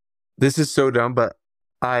 This is so dumb, but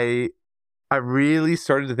I really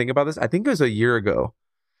started to think about this. I think it was a year ago.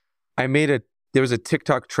 There was a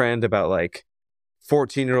TikTok trend about like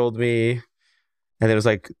 14-year-old me, and it was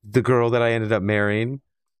like the girl that I ended up marrying.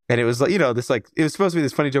 And it was like, this like, it was supposed to be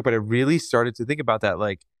this funny joke, but I really started to think about that.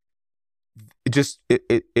 Like,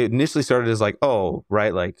 it initially started as like, oh,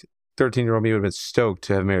 right, like 13-year-old me would have been stoked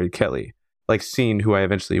to have married Kelly, like seeing who I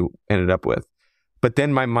eventually ended up with. But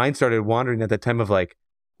then my mind started wandering at that time of like,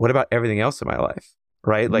 what about everything else in my life?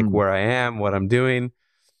 Right? Like where I am, what I'm doing.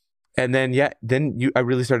 And then, I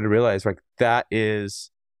really started to realize like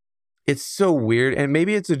it's so weird. And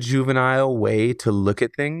maybe it's a juvenile way to look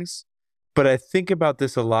at things. But I think about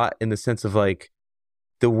this a lot in the sense of like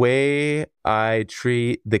the way I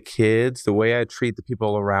treat the kids, the way I treat the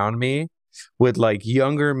people around me, would like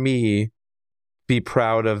younger me be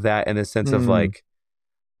proud of that in the sense of like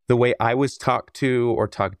the way I was talked to or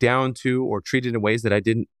talked down to or treated in ways that I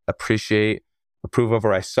didn't approve of,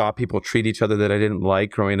 or I saw people treat each other that I didn't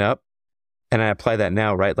like growing up. And I apply that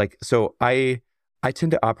now, right? Like, so I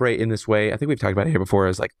tend to operate in this way. I think we've talked about it here before,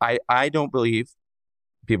 is like, I don't believe,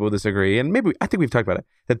 people disagree, and I think we've talked about it,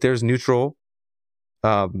 that there's neutral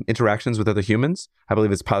interactions with other humans. I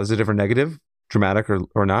believe it's positive or negative, dramatic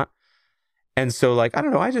or not. And so like, I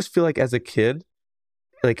don't know, I just feel like as a kid,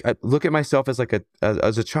 like I look at myself as like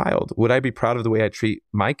as a child. Would I be proud of the way I treat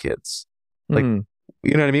my kids? Like,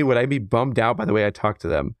 you know what I mean? Would I be bummed out by the way I talk to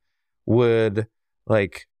them? Would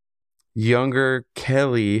like younger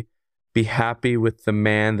Kelly be happy with the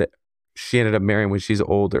man that she ended up marrying when she's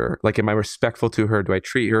older? Like, am I respectful to her? Do I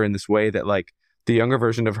treat her in this way that like the younger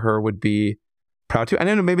version of her would be proud to? I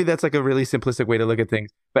don't know, maybe that's like a really simplistic way to look at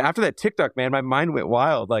things. But after that TikTok, man, my mind went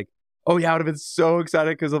wild. Like, oh yeah, I would have been so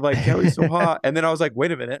excited because of like Kelly's so hot. And then I was like,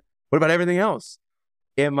 wait a minute, what about everything else?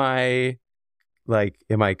 Am I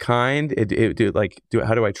kind?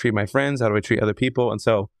 How do I treat my friends? How do I treat other people? And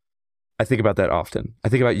so I think about that often. I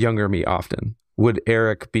think about younger me often. Would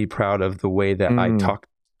Eric be proud of the way that I talk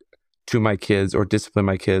to my kids or discipline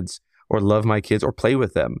my kids or love my kids or play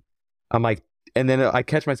with them? I'm like, and then I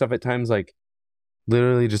catch myself at times like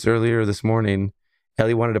literally just earlier this morning,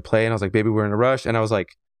 Ellie wanted to play and I was like, baby, we're in a rush. And I was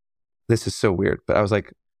like, this is so weird. But I was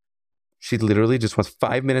like, she literally just wants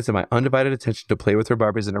 5 minutes of my undivided attention to play with her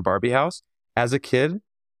Barbies in her Barbie house. As a kid,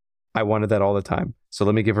 I wanted that all the time. So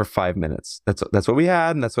let me give her 5 minutes. That's what we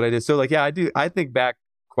had, and that's what I did. So like, yeah, I think back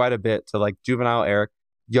quite a bit to like juvenile Eric,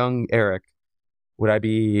 young Eric. Would I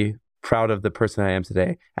be proud of the person I am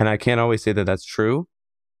today? And I can't always say that that's true,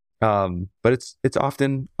 but it's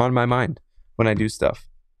often on my mind when I do stuff.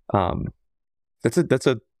 That's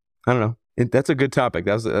a I don't know. That's a good topic.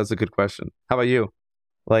 That's a good question. How about you?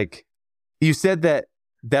 Like, you said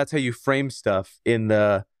that's how you frame stuff in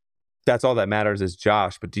the, that's all that matters is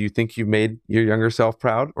Josh. But do you think you made your younger self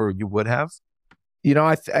proud, or you would have? You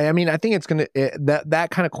know, I mean, I think it's gonna that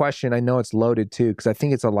kind of question. I know it's loaded too, because I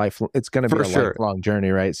think it's gonna be a lifelong journey,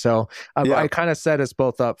 right? So I kind of set us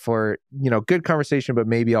both up for good conversation, but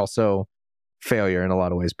maybe also failure in a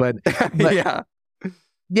lot of ways. But yeah,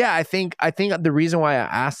 I think the reason why I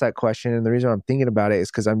asked that question and the reason I'm thinking about it is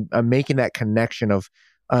because I'm making that connection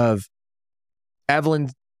of Evelyn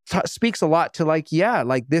speaks a lot to like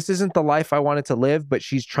this isn't the life I wanted to live, but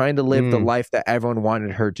she's trying to live the life that everyone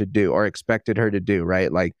wanted her to do or expected her to do,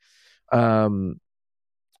 right? Like, and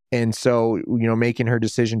so making her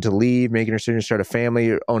decision to leave, making her decision to start a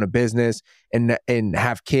family, own a business, and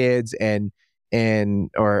have kids, and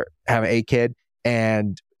or have a kid,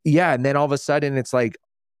 and then all of a sudden it's like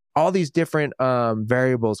all these different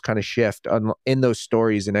variables kind of shift in those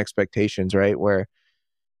stories and expectations, right? Where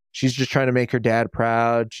she's just trying to make her dad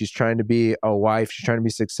proud. She's trying to be a wife. She's trying to be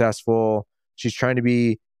successful. She's trying to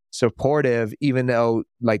be supportive, even though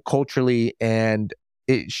like culturally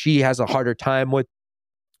she has a harder time with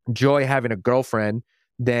Joy having a girlfriend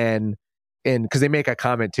because they make a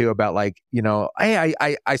comment too about like, hey,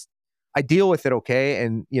 I deal with it, okay,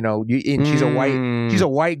 and she's a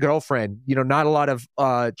white girlfriend. Not a lot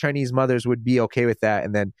of Chinese mothers would be okay with that.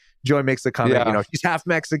 And then Joy makes the comment, Yeah. she's half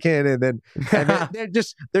Mexican, and then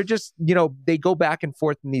they're just they go back and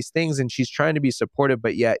forth in these things, and she's trying to be supportive,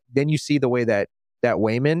 but yet then you see the way that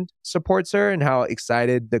Waymond supports her and how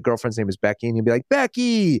excited the girlfriend's name is Becky, and you'll be like,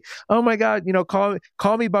 Becky, oh my God,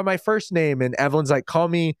 call me by my first name, and Evelyn's like, call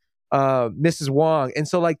me Mrs. Wong. And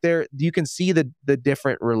so like you can see the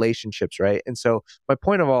different relationships, right? And so my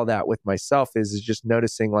point of all that with myself is just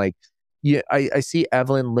noticing like, yeah, I see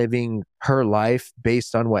Evelyn living her life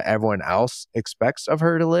based on what everyone else expects of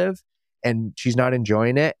her to live, and she's not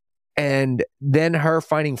enjoying it. And then her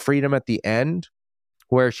finding freedom at the end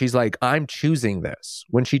where she's like, I'm choosing this.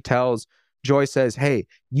 When she tells Joy says, hey,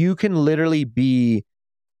 you can literally be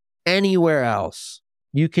anywhere else.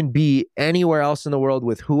 You can be anywhere else in the world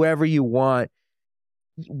with whoever you want.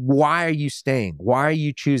 Why are you staying? Why are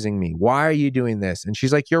you choosing me? Why are you doing this? And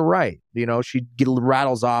she's like, you're right. She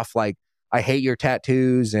rattles off like, I hate your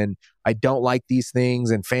tattoos and I don't like these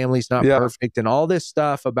things and family's not perfect and all this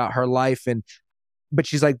stuff about her life. But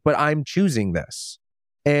she's like, but I'm choosing this.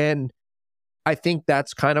 And I think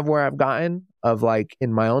that's kind of where I've gotten of like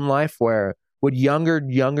in my own life where would younger,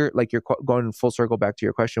 like you're going full circle back to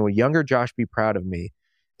your question, would younger Josh be proud of me?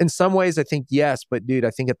 In some ways, I think yes, but dude, I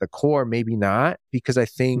think at the core, maybe not, because I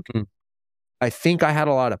think I had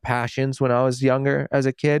a lot of passions when I was younger as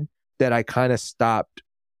a kid that I kind of stopped,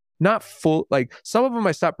 not full, like some of them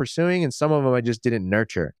I stopped pursuing and some of them I just didn't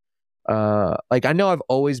nurture. Like I know I've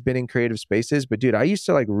always been in creative spaces, but dude, I used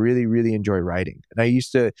to like really, really enjoy writing. And I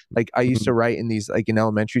used to write in these, like in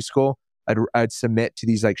elementary school, I'd submit to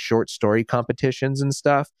these like short story competitions and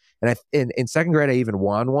stuff. And in second grade, I even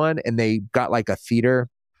won one, and they got like a theater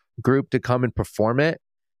group to come and perform it.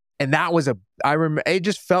 And that was I remember it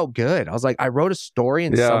just felt good. I was like, I wrote a story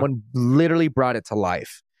and someone literally brought it to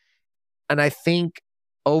life. And I think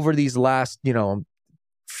over these last,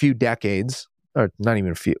 few decades, or not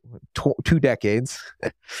even a few, 2 decades.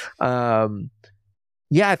 I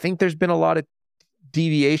think there's been a lot of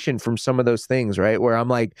deviation from some of those things, right? Where I'm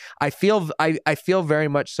like, I feel very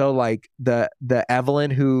much so like the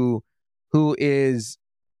Evelyn who is,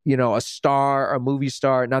 a star, a movie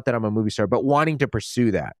star, not that I'm a movie star, but wanting to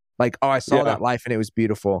pursue that. Like, oh, I saw that life and it was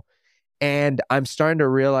beautiful. And I'm starting to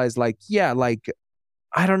realize like,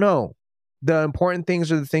 I don't know. The important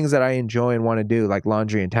things are the things that I enjoy and want to do, like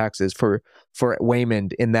laundry and taxes for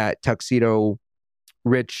Waymond in that tuxedo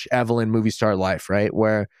rich Evelyn movie star life, right?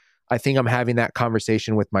 Where I think I'm having that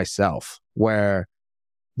conversation with myself where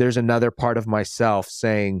there's another part of myself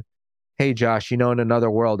saying, hey, Josh, in another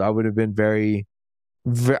world, I would have been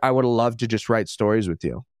I would have loved to just write stories with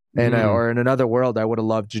you. And or in another world, I would have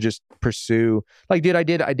loved to just pursue, like, dude,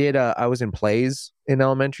 I was in plays in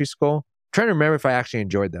elementary school. I'm trying to remember if I actually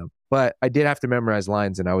enjoyed them. But I did have to memorize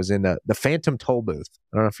lines, and I was in the Phantom Toll Booth.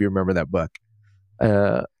 I don't know if you remember that book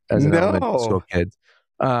as an elementary school kid.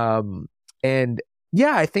 And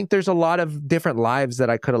yeah, I think there's a lot of different lives that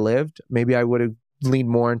I could have lived. Maybe I would have leaned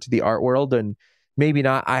more into the art world, and maybe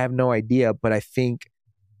not. I have no idea. But I think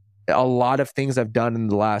a lot of things I've done in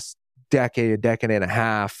the last decade and a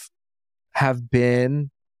half have been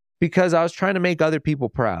because I was trying to make other people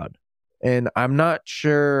proud. And I'm not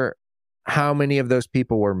sure how many of those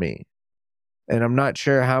people were me. And I'm not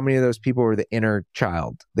sure how many of those people were the inner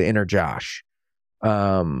child, the inner Josh.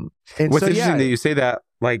 And what's interesting that you say that,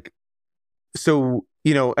 like, so,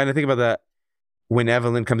 and I think about that when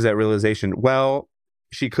Evelyn comes to that realization, well,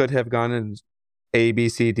 she could have gone in A, B,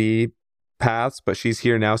 C, D paths, but she's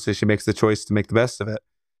here now, so she makes the choice to make the best of it.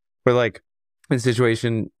 But like in the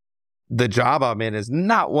situation, the job I'm in is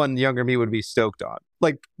not one younger me would be stoked on.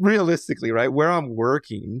 Like realistically, right? Where I'm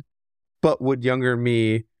working, but would younger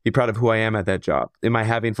me be proud of who I am at that job? Am I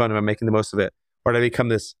having fun? Am I making the most of it? Or did I become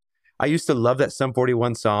this? I used to love that Sum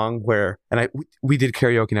 41 song we did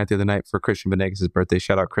karaoke night the other night for Christian Venegas' birthday.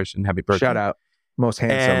 Shout out Christian, happy birthday! Shout out, most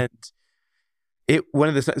handsome. And one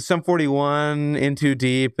of the Sum 41 In Too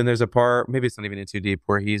Deep, and there's a part, maybe it's not even In Too Deep,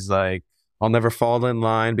 where he's like, I'll never fall in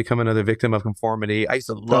line, become another victim of conformity. I used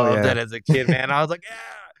to love that as a kid, man. I was like, yeah.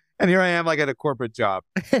 And here I am, like at a corporate job.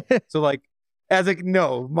 So like,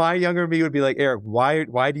 no, my younger me would be like, Eric,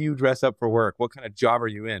 why do you dress up for work? What kind of job are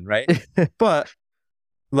you in, right? But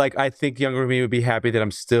like, I think younger me would be happy that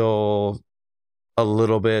I'm still a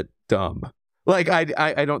little bit dumb. Like,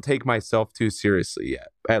 I don't take myself too seriously yet,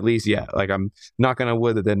 at least yet. Like, I'm knocking on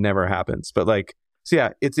wood that never happens. But like, so yeah,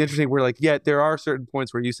 it's interesting. We're like, yeah, there are certain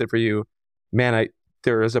points where you said for you, man,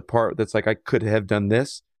 there is a part that's like, I could have done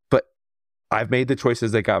this, but I've made the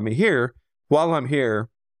choices that got me here. While I'm here,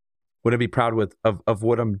 would I be proud of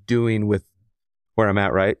what I'm doing with where I'm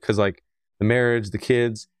at, right? Because like the marriage, the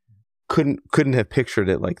kids, couldn't have pictured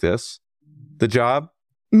it like this. The job,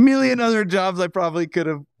 million other jobs I probably could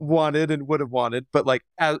have wanted and would have wanted. But like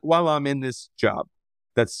while I'm in this job,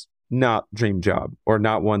 that's not dream job or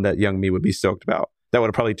not one that young me would be stoked about. That would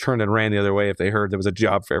have probably turned and ran the other way if they heard there was a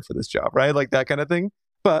job fair for this job, right? Like that kind of thing.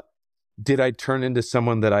 But did I turn into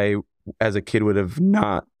someone that I, as a kid, would have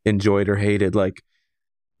not enjoyed or hated, like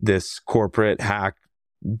this corporate hack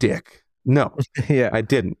dick? No, Yeah. I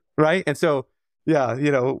didn't. Right. And so, yeah,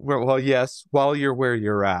 well, yes, while you're where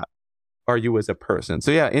you're at, are you as a person?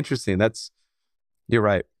 So, yeah, interesting. You're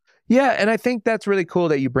right. Yeah, and I think that's really cool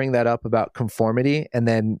that you bring that up about conformity, and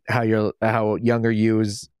then how younger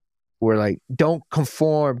yous were like, don't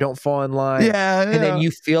conform, don't fall in line. Yeah. And then you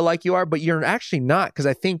feel like you are, but you're actually not. Because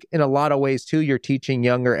I think in a lot of ways too, you're teaching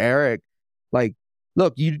younger Eric, like,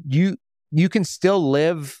 look, you can still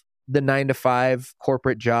live the 9-to-5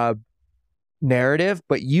 corporate job narrative,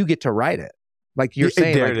 but you get to write it. Like you're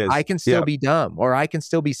saying, like, I can still be dumb, or I can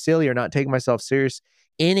still be silly, or not take myself serious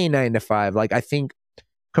in a 9-to-5. Like I think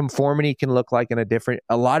conformity can look like in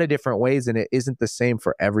a lot of different ways, and it isn't the same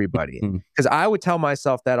for everybody. Because I would tell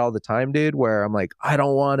myself that all the time, dude, where I'm like, I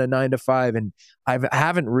don't want a 9-to-5, and I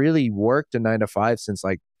haven't really worked a 9-to-5 since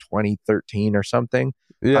like 2013 or something.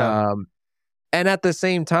 Yeah. And at the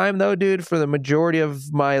same time, though, dude, for the majority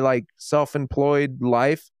of my like self-employed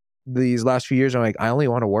life, these last few years, I'm like, I only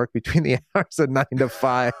want to work between the hours of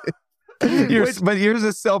 9-to-5. But yours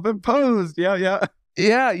is self-imposed. Yeah.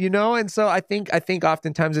 Yeah, and so I think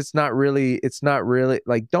oftentimes it's not really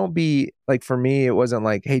like, don't be like, for me, it wasn't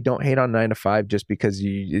like, hey, don't hate on 9-to-5 just because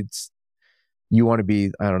you want to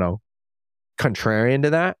be, I don't know, contrarian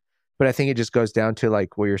to that. But I think it just goes down to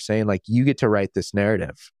like what you're saying, like you get to write this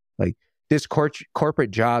narrative. Like this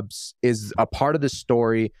corporate jobs is a part of the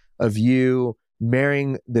story of you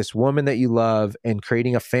marrying this woman that you love and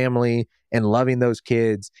creating a family and loving those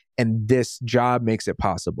kids, and this job makes it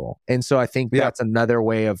possible. And so I think that's another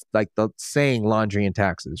way of like the saying laundry and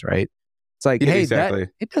taxes, right? It's like, hey, exactly.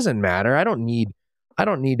 It doesn't matter. I don't need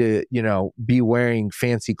to, be wearing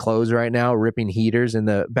fancy clothes right now, ripping heaters in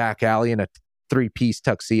the back alley in a 3-piece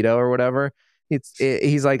tuxedo or whatever.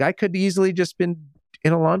 He's like, I could easily just been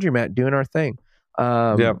in a laundromat doing our thing.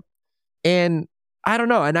 And I don't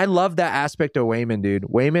know. And I love that aspect of Waymond, dude.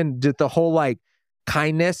 Waymond did the whole like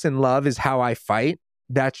kindness and love is how I fight.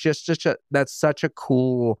 That's that's such a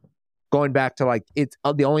cool, going back to like, it's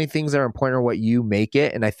the only things that are important are what you make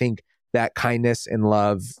it. And I think that kindness and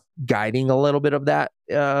love guiding a little bit of that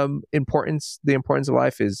importance, the importance of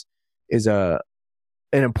life is an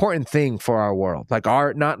important thing for our world. Like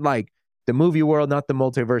not like the movie world, not the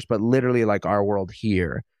multiverse, but literally like our world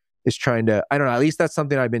here is trying to, I don't know, at least that's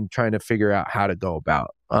something I've been trying to figure out how to go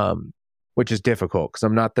about, which is difficult because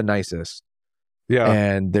I'm not the nicest. Yeah.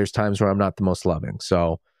 And there's times where I'm not the most loving.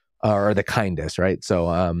 So, or the kindest, right? So,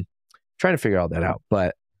 trying to figure all that out.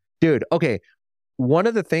 But dude, okay. One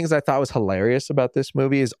of the things I thought was hilarious about this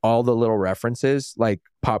movie is all the little references, like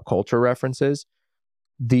pop culture references.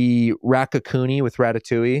 The Raccacoonie with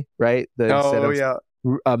Ratatouille, right?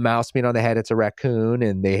 A mouse being on the head, it's a raccoon,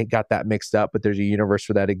 and they got that mixed up, but there's a universe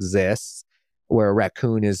where that exists, where a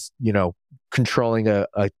raccoon is, controlling a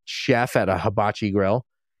chef at a hibachi grill.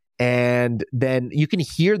 And then you can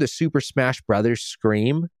hear the Super Smash Brothers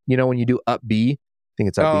scream, when you do up B, I think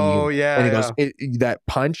it's up B. Oh, yeah. And it goes, that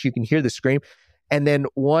punch, you can hear the scream. And then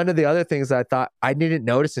one of the other things that I thought I didn't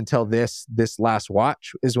notice until this last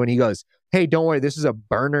watch is when he goes, hey, don't worry, this is a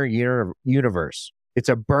burner universe. It's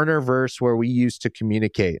a burner verse where we used to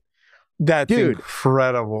communicate. That's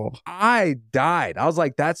incredible. I died. I was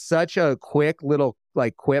like, that's such a quick little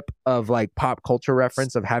like quip of like pop culture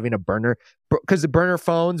reference of having a burner, because the burner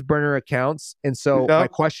phones, burner accounts. And so my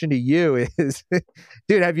question to you is,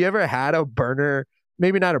 dude, have you ever had a burner?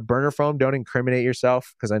 Maybe not a burner phone. Don't incriminate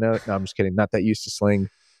yourself, because I know. No, I'm just kidding. Not that you used to sling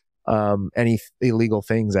any illegal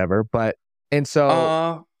things ever. But and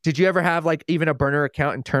so, did you ever have like even a burner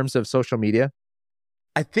account in terms of social media?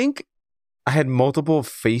 I think I had multiple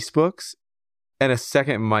Facebooks and a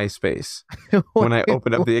second MySpace when I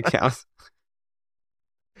opened up the account.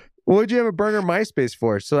 What would you have a burner MySpace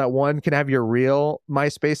for? So that one can have your real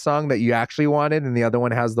MySpace song that you actually wanted, and the other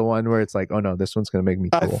one has the one where it's like, oh no, this one's going to make me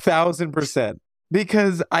cool. 1,000%.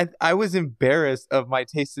 Because I was embarrassed of my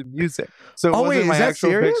taste in music. So it wasn't my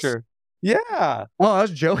actual picture. Yeah. Well, I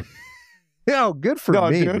was joking. Good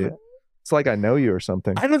for me, dude. It's like I know you or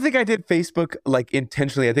something. I don't think I did Facebook like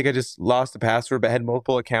intentionally. I think I just lost the password, but had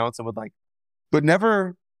multiple accounts and but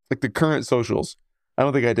never like the current socials. I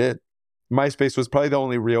don't think I did. MySpace was probably the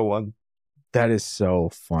only real one. That is so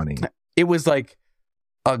funny. It was like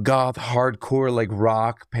a goth hardcore like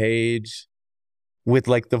rock page with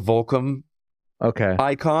like the Volcom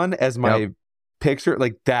icon as my picture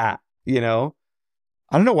like that, you know?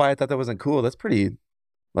 I don't know why I thought that wasn't cool. That's pretty,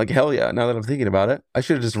 like, hell yeah, now that I'm thinking about it. I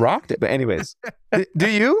should have just rocked it. But anyways, do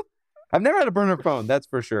you? I've never had a burner phone, that's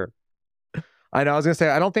for sure. I know. I was gonna say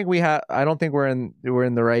I don't think we're in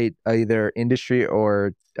the right either industry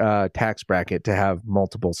or tax bracket to have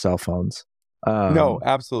multiple cell phones. No,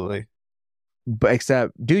 absolutely. But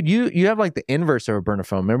except, dude, you have like the inverse of a burner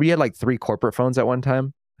phone. Remember, you had like 3 corporate phones at one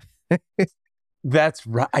time. That's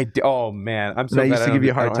right. Oh man, I'm so glad I used to give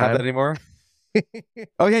you a hard I don't have time that anymore.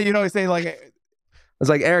 Oh yeah, you know, he's saying like, I was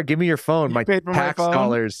like, Eric, give me your phone. My paid for tax my phone?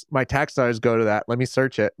 dollars, go to that. Let me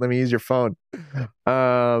search it. Let me use your phone.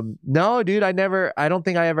 No, dude, I don't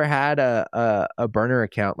think I ever had a burner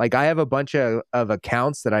account. Like, I have a bunch of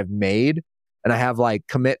accounts that I've made, and I have like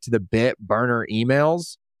commit to the bit burner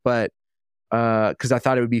emails, but because I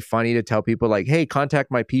thought it would be funny to tell people like, hey, contact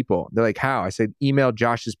my people. They're like, how? I said, email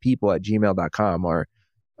joshespeople@gmail.com or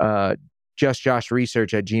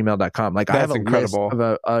justjoshresearch@gmail.com. Like, that's I have a incredible.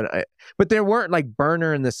 list of but there weren't like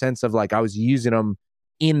burner in the sense of like I was using them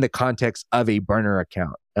in the context of a burner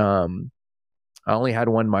account. I only had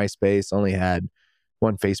one MySpace, only had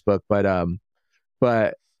one Facebook, but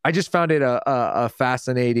I just found it a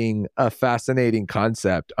fascinating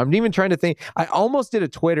concept. I'm even trying to think. I almost did a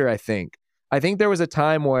Twitter. I think there was a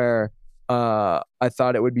time where I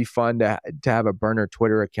thought it would be fun to have a burner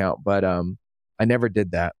Twitter account, but I never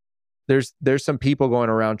did that. There's some people going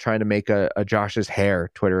around trying to make a Josh's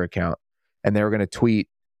hair Twitter account, and they were going to tweet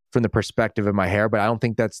from the perspective of my hair, but I don't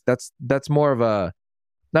think that's more of a,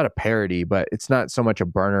 not a parody, but it's not so much a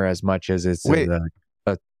burner as much as it's a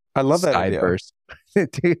I love that idea. burst.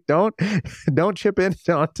 Dude, don't chip in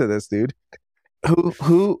onto this, dude.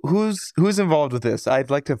 Who's involved with this? I'd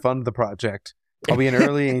like to fund the project. I'll be an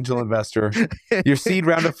early angel investor. Your seed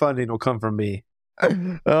round of funding will come from me.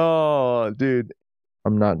 Oh, dude. I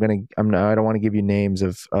don't want to give you names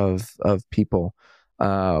of people.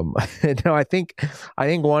 No, I think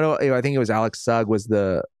it was Alex Sugg was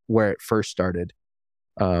where it first started.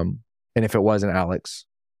 And if it wasn't Alex,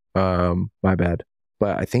 my bad.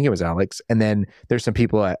 But I think it was Alex. And then there's some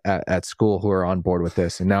people at school who are on board with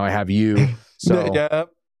this. And now I have you. So yeah.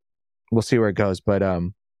 We'll see where it goes. But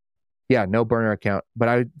yeah, no burner account.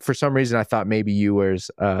 But for some reason, I thought maybe you were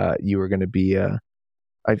going to be. I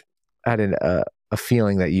had a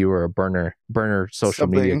feeling that you were a burner social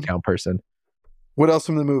media account person. What else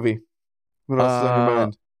from the movie? What else is on your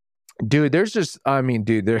mind? Dude, there's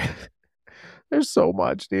so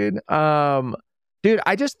much, dude. Dude,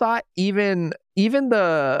 I just thought even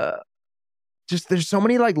there's so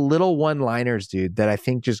many like little one-liners, dude, that I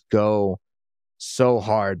think just go so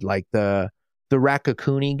hard. Like the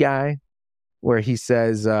Rakakuni guy, where he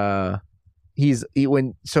says so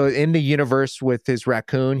in the universe with his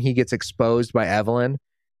raccoon, he gets exposed by Evelyn,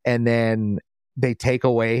 and then they take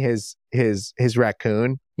away his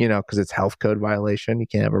raccoon, you know, because it's health code violation. You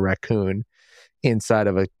can't have a raccoon inside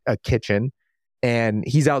of a kitchen. And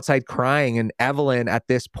he's outside crying, and Evelyn at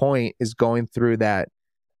this point is going through that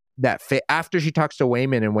after she talks to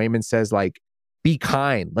Waymond, and Waymond says like, be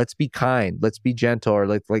kind, let's be gentle, or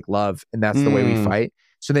like love, and that's the way we fight.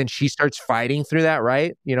 So then she starts fighting through that,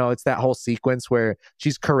 right? You know, it's that whole sequence where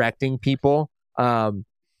she's correcting people.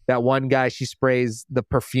 That one guy, she sprays the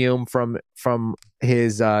perfume from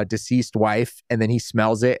his deceased wife, and then he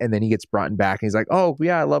smells it, and then he gets brought back, and he's like, oh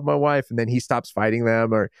yeah, I love my wife, and then he stops fighting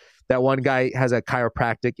them. Or that one guy has a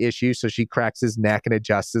chiropractic issue, so she cracks his neck and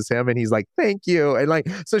adjusts him, and he's like, thank you. And like,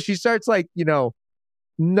 so she starts like, you know,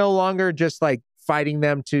 no longer just like fighting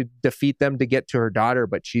them to defeat them to get to her daughter,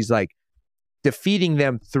 but she's like defeating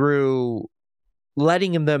them through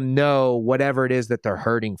letting them know whatever it is that they're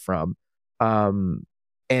hurting from.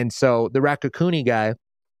 And so the Rakakuni guy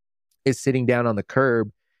is sitting down on the curb,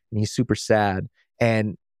 and he's super sad.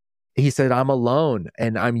 And he said, I'm alone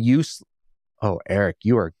and I'm useless. Oh, Eric,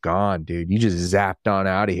 you are gone, dude. You just zapped on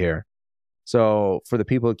out of here. So for the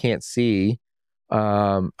people who can't see,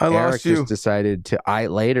 Eric just decided to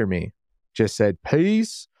later me. Just said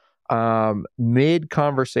peace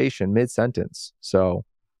mid-conversation, mid-sentence. So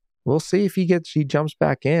we'll see if he jumps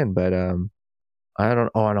back in. But I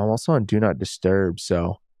don't. Oh, and I'm also on Do Not Disturb.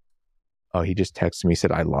 So, he just texted me,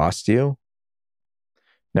 said, I lost you.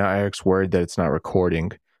 Now Eric's worried that it's not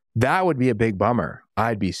recording. That would be a big bummer.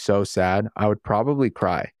 I'd be so sad. I would probably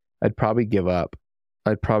cry. I'd probably give up.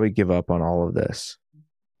 On all of this.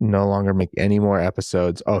 No longer make any more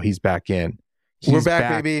episodes. Oh, he's back in. We're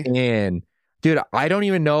back, baby. In. Dude, I don't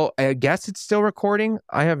even know. I guess it's still recording.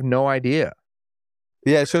 I have no idea.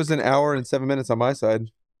 Yeah, it shows an hour and 7 minutes on my side.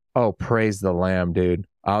 Oh, praise the Lamb, dude.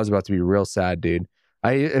 I was about to be real sad, dude.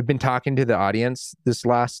 I've been talking to the audience this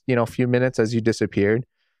last, few minutes as you disappeared.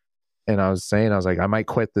 And I was like, I might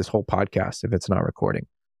quit this whole podcast if it's not recording.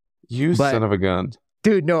 You son of a gun.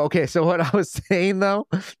 Dude, no. Okay. So what I was saying though,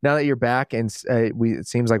 now that you're back and it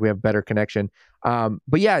seems like we have better connection.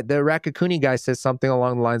 But yeah, the Raccacoonie guy says something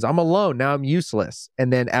along the lines, I'm alone. Now I'm useless.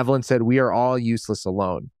 And then Evelyn said, we are all useless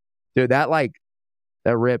alone. Dude, that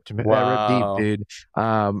ripped deep, dude.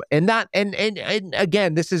 And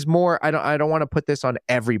again, this is more, I don't want to put this on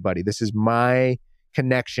everybody. This is my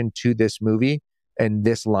connection to this movie and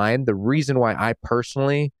this line. The reason why I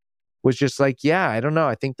personally was just like, yeah, I don't know.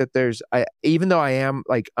 I think that even though I am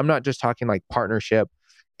like, I'm not just talking like partnership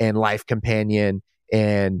and life companion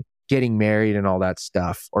and getting married and all that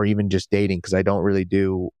stuff, or even just dating, because I don't really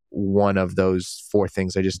do one of those 4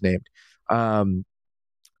 things I just named.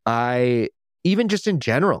 I even just in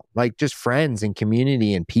general, like just friends and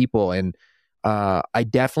community and people. And I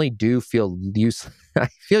definitely do feel useless. I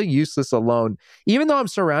feel useless alone, even though I'm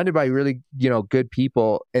surrounded by really, good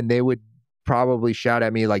people, and they would probably shout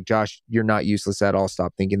at me like, Josh, you're not useless at all.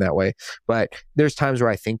 Stop thinking that way. But there's times where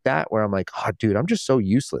I think that, where I'm like, oh, dude, I'm just so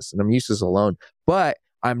useless, and I'm useless alone. But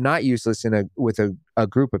I'm not useless with a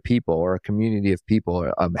group of people or a community of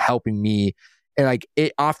people helping me. And like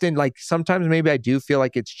it often, like sometimes maybe I do feel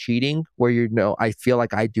like it's cheating, where I feel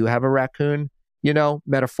like I do have a raccoon,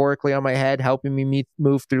 metaphorically on my head, helping me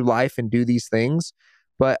move through life and do these things.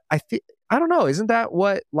 But I don't know, isn't that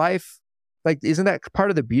what life, like, isn't that part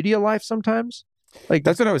of the beauty of life sometimes? Like,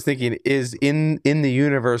 that's what I was thinking, is in the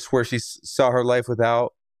universe where she saw her life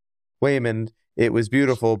without Waymond, it was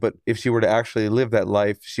beautiful, but if she were to actually live that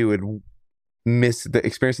life, she would miss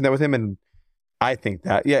experiencing that with him. And I think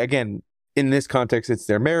that, yeah, again, in this context, it's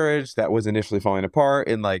their marriage that was initially falling apart,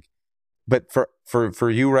 and like, but for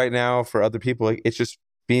you right now, for other people, like, it's just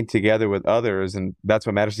being together with others, and that's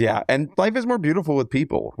what matters. Yeah, and life is more beautiful with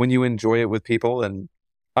people when you enjoy it with people, and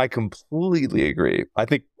I completely agree. I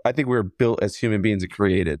think we're built as human beings and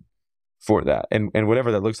created for that, and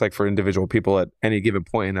whatever that looks like for individual people at any given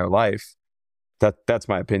point in their life. That's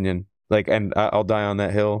my opinion. Like, and I'll die on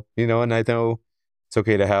that hill, and I know it's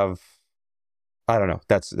okay to have. I don't know.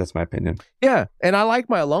 That's my opinion. Yeah, and I like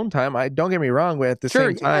my alone time. Don't get me wrong, but at the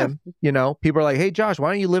same time, people are like, "Hey, Josh,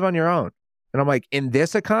 why don't you live on your own?" And I'm like, in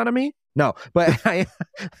this economy, no. But I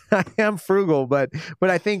am frugal. But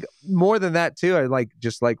I think more than that too, I like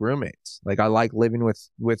roommates. Like, I like living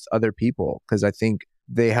with other people, because I think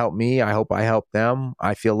they help me. I hope I help them.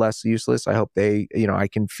 I feel less useless. I hope they, I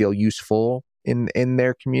can feel useful in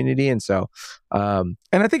their community. And so, and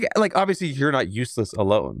I think, like, obviously you're not useless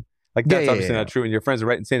alone. Like, that's obviously not true, and your friends are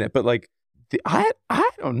right in saying that. But like, I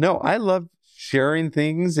don't know. I love sharing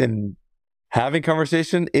things and having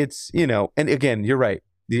conversation. It's, and again, you're right.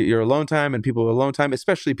 Your alone time and people alone time,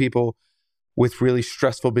 especially people with really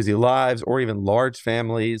stressful, busy lives, or even large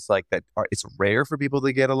families like that. It's rare for people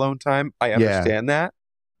to get alone time. I understand that,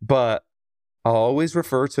 but I'll always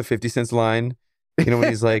refer to 50 Cent's line. When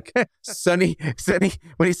he's like, Sonny,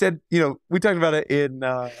 when he said, we talked about it in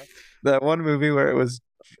that one movie where it was,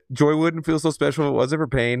 joy wouldn't feel so special if it wasn't for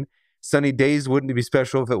pain. Sunny days wouldn't be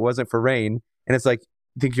special if it wasn't for rain. And it's like,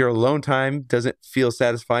 I think your alone time doesn't feel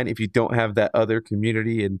satisfying if you don't have that other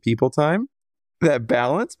community and people time. That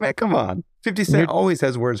balance, man, come on. 50 Cent always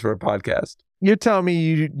has words for a podcast. You're telling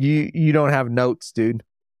me you don't have notes, dude.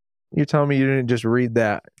 You're telling me you didn't just read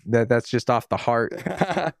that's just off the heart.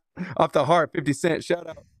 Off the heart, 50 Cent, shout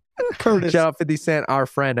out. Curtis. Shout out 50 Cent, our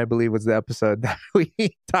friend, I believe was the episode that we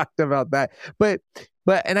talked about that. But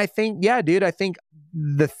and I think, yeah, dude, I think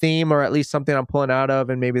the theme, or at least something I'm pulling out of,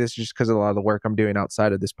 and maybe this is just because of a lot of the work I'm doing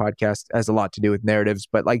outside of this podcast, has a lot to do with narratives.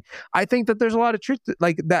 But like, I think that there's a lot of truth,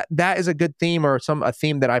 like that is a good theme, or a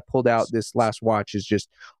theme that I pulled out this last watch, is just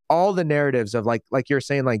all the narratives of like you're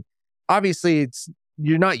saying, like, obviously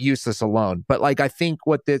you're not useless alone, but like, I think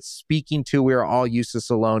what that's speaking to, we're all useless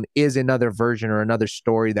alone, is another version or another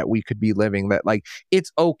story that we could be living, that like,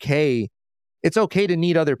 it's okay to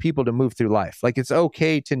need other people to move through life. Like, it's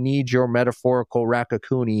okay to need your metaphorical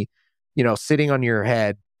Raccacoonie, sitting on your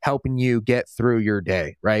head, helping you get through your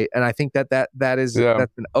day. Right. And I think that's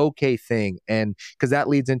an okay thing. And because that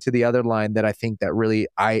leads into the other line that I think that really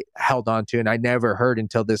I held on to, and I never heard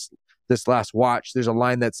until this last watch. There's a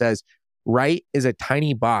line that says, right is a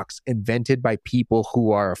tiny box invented by people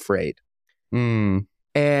who are afraid. And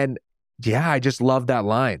yeah, I just love that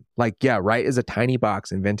line. Like, yeah, right is a tiny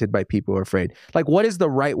box invented by people who are afraid. Like, what is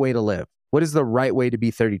the right way to live? What is the right way to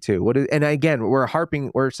be 32? And again, we're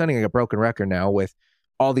sounding like a broken record now with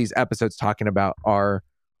all these episodes talking about our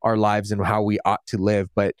lives and how we ought to live.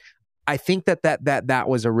 But I think that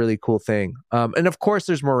was a really cool thing. And of course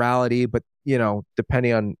there's morality, but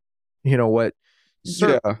depending on, what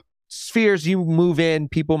certain spheres you move in,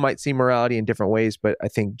 people might see morality in different ways. But I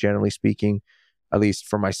think generally speaking, at least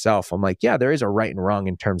for myself, I'm like, yeah, there is a right and wrong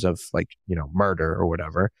in terms of like, murder or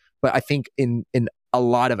whatever. But I think in a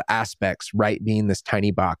lot of aspects, right being this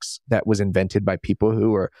tiny box that was invented by people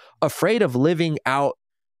who are afraid of living out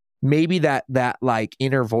maybe that like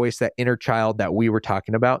inner voice, that inner child that we were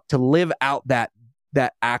talking about, to live out that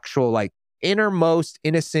actual like innermost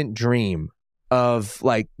innocent dream of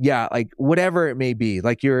like, yeah, like whatever it may be.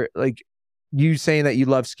 Like you're like you saying that you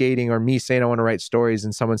love skating, or me saying I want to write stories,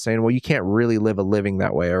 and someone saying, well, you can't really live a living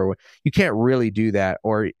that way, or you can't really do that.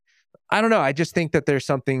 Or I don't know. I just think that there's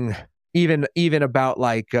something even about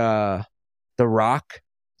like the rock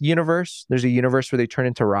universe. There's a universe where they turn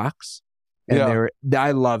into rocks. And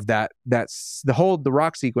I love that. That's the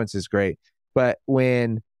rock sequence is great. But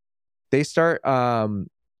when they start,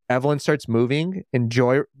 Evelyn starts moving, and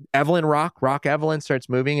Rock Evelyn starts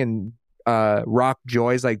moving, and Rock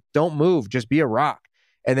Joy's like, don't move, just be a rock.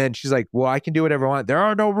 And then she's like, well, I can do whatever I want. There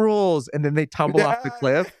are no rules. And then they tumble off the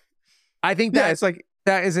cliff. I think it's like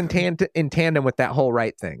that is in tandem with that whole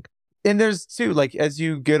right thing. And there's too, like, as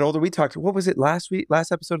you get older, we talked, what was it last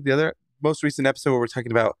episode of the other most recent episode where we're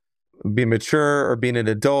talking about being mature or being an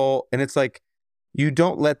adult. And it's like, you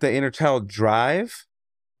don't let the inner child drive,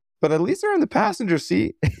 but at least they're in the passenger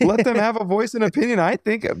seat. Let them have a voice and opinion. I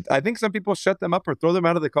think some people shut them up or throw them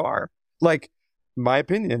out of the car. Like, my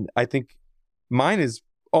opinion, I think mine is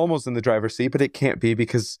almost in the driver's seat, but it can't be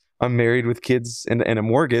because I'm married with kids and a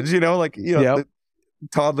mortgage, the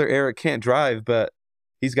toddler Eric can't drive, but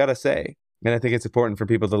he's got a say. And I think it's important for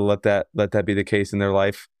people to let that be the case in their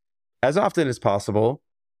life as often as possible.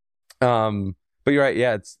 But you're right.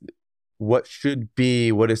 Yeah. It's what should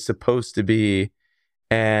be, what is supposed to be.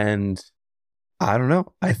 And I don't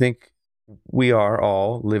know. I think we are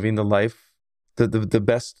all living the life,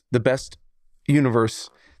 the best universe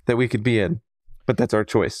that we could be in, but that's our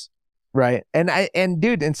choice. Right. And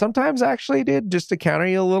dude, and sometimes actually, dude, just to counter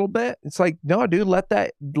you a little bit, it's like, no, dude, let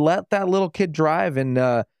that little kid drive.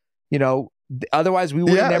 And, otherwise we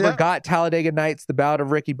would have never got Talladega Nights, the Ballad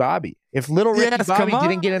of Ricky Bobby. If little Ricky Bobby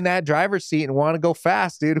didn't get in that driver's seat and want to go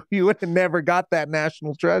fast, dude, we would have never got that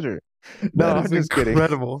national treasure. No, I'm just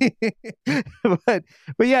incredible. Kidding. but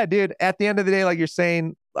yeah, dude, at the end of the day, like you're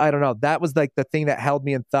saying, I don't know, that was like the thing that held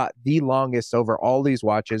me in thought the longest over all these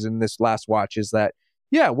watches. And this last watch is that,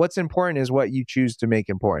 yeah, what's important is what you choose to make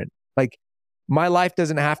important. Like, my life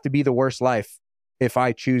doesn't have to be the worst life if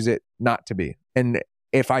I choose it not to be. And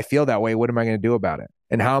if I feel that way, what am I going to do about it?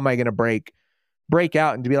 And how am I going to break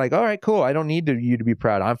out and to be like, all right, cool. I don't need you to be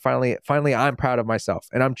proud. I'm finally I'm proud of myself,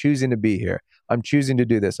 and I'm choosing to be here. I'm choosing to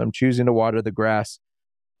do this. I'm choosing to water the grass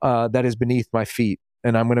that is beneath my feet,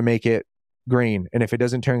 and I'm going to make it green. And if it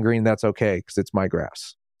doesn't turn green, that's okay, because it's my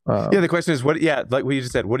grass. The question is, like what you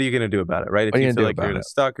just said, what are you going to do about it, right? If you feel like you're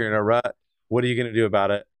stuck or in a rut, what are you going to do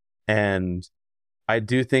about it? And I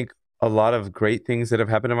do think a lot of great things that have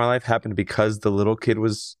happened in my life happened because the little kid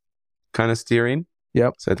was kind of steering.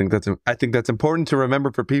 Yep. So I think that's important to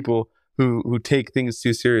remember for people who take things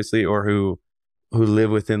too seriously, or who live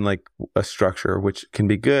within like a structure, which can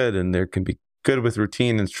be good, and there can be good with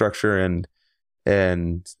routine and structure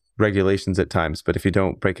and regulations at times. But if you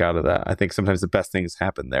don't break out of that, I think sometimes the best things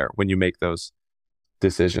happen there when you make those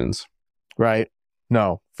decisions. Right.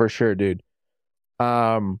 No, for sure, dude.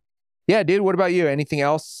 Yeah, dude, what about you? Anything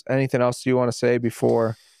else you want to say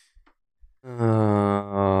before?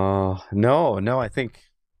 No, I think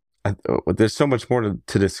there's so much more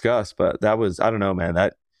to discuss, but that was, I don't know, man,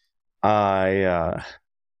 that I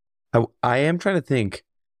am trying to think.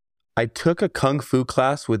 I took a Kung Fu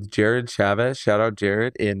class with Jared Chavez, shout out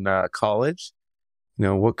Jared, in college.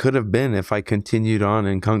 What could have been if I continued on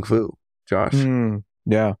in Kung Fu, Josh?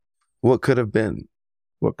 Yeah. What could have been?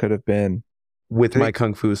 With my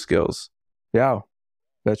Kung Fu skills. Yeah,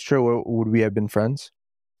 that's true. Would we have been friends?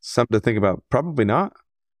 Something to think about. Probably not.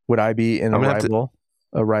 Would I be in a rival?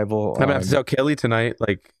 I'm gonna have to tell Kelly tonight,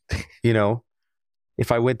 like,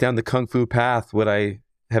 if I went down the Kung Fu path, would I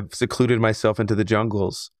have secluded myself into the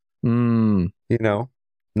jungles? Never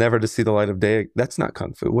to see the light of day. That's not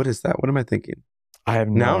Kung Fu. What is that? What am I thinking? I have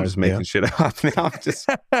no idea. I'm just making shit up. Now I'm just...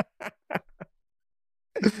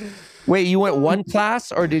 Wait, you went one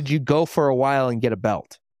class, or did you go for a while and get a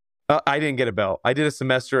belt? I didn't get a belt. I did a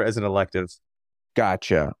semester as an elective.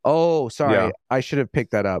 Gotcha. Oh, sorry. Yeah. I should have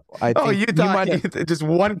picked that up. You thought just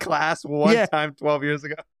one class time 12 years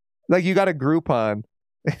ago? Like, you got a Groupon.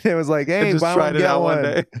 It was like, hey, just tried it out one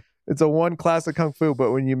day. It's a one class of kung fu.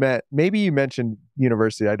 But when you maybe you mentioned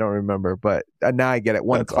university, I don't remember. But now I get it.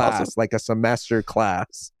 One That's class, awesome. like a semester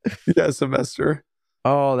class. Yeah, semester.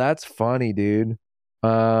 Oh, that's funny, dude.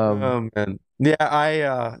 Oh man. Yeah,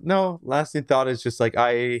 I no, lasting thought is just like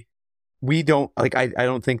we don't like I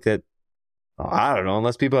don't think that I don't know,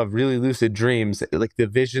 unless people have really lucid dreams, like the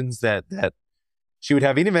visions that she would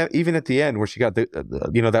have even at the end where she got the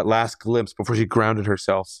that last glimpse before she grounded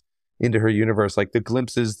herself into her universe, like the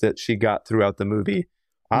glimpses that she got throughout the movie.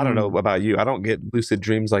 I don't know about you. I don't get lucid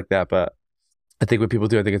dreams like that, but I think what people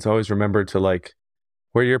do, I think it's always remembered to like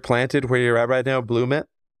where you're planted, where you're at right now, bloom it,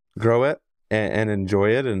 grow it, and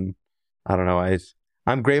enjoy it. And I don't know.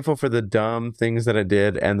 I'm grateful for the dumb things that I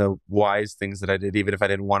did and the wise things that I did, even if I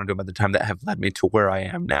didn't want to do them at the time, that have led me to where I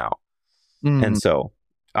am now. And so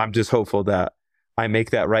I'm just hopeful that I make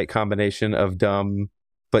that right combination of dumb,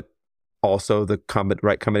 but also the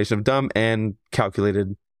right combination of dumb and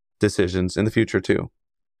calculated decisions in the future too.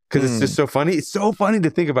 Because it's just so funny. It's so funny to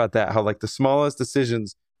think about that, how like the smallest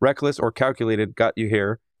decisions, reckless or calculated, got you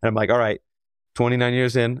here. And I'm like, all right, 29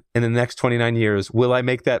 years in the next 29 years, will I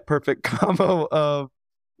make that perfect combo of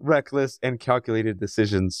reckless and calculated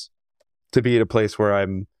decisions to be at a place where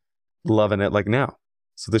I'm loving it like now?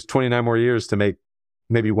 So there's 29 more years to make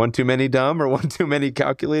maybe one too many dumb or one too many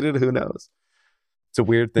calculated. Who knows? It's a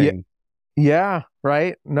weird thing. Yeah,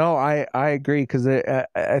 right. No, I agree, because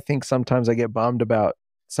I think sometimes I get bummed about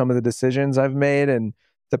some of the decisions I've made and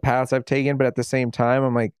the paths I've taken, but at the same time,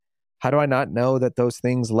 I'm like, how do I not know that those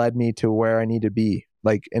things led me to where I need to be?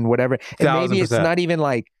 Like, in whatever, and maybe it's not even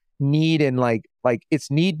like need and like it's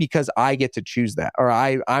need because I get to choose that, or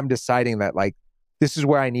I'm deciding that like this is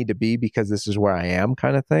where I need to be because this is where I am,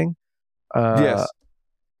 kind of thing. Yes.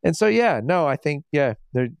 And so I think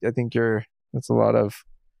that's a lot of.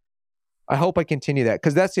 I hope I continue that,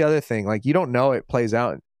 because that's the other thing. Like, you don't know it plays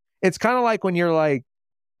out. It's kind of like when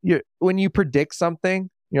when you predict something,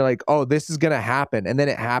 you're like, oh, this is going to happen. And then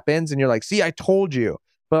it happens and you're like, see, I told you.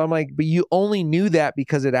 But I'm like, but you only knew that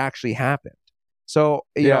because it actually happened. So,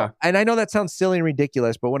 you know, and I know that sounds silly and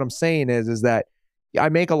ridiculous, but what I'm saying is that I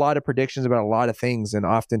make a lot of predictions about a lot of things, and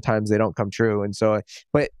oftentimes they don't come true. And so,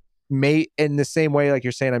 but in the same way, like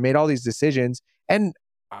you're saying, I made all these decisions, and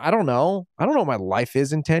I don't know what my life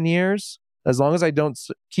is in 10 years. As long as I don't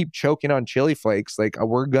keep choking on chili flakes, like,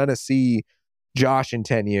 we're going to see Josh in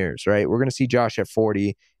 10 years, right? We're going to see Josh at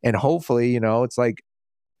 40. And hopefully, it's like,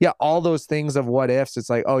 all those things of what ifs, it's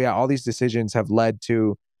like, oh yeah, all these decisions have led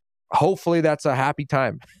to, hopefully that's a happy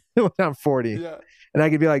time when I'm 40. Yeah. And I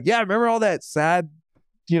could be like, yeah, remember all that sad,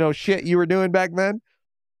 shit you were doing back then?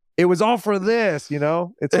 It was all for this, it's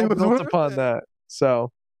all built upon that.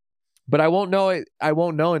 So, but I won't know it. I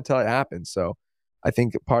won't know until it happens. So I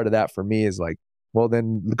think part of that for me is like, well,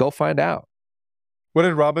 then go find out. What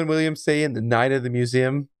did Robin Williams say in The Night of the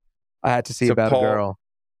Museum? I had to see about a girl.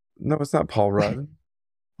 No, it's not Paul Rudd.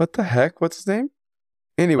 What the heck? What's his name?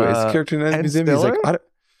 Anyways, character in the museum. Stiller? He's like,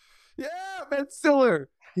 yeah, Ben Stiller.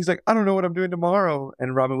 He's like, I don't know what I'm doing tomorrow.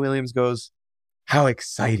 And Robin Williams goes, how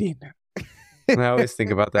exciting. And I always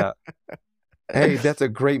think about that. Hey, that's a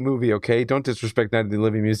great movie, okay? Don't disrespect Night of the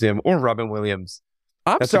Living Museum or Robin Williams.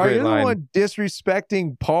 I'm sorry, you're the one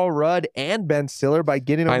disrespecting Paul Rudd and Ben Stiller by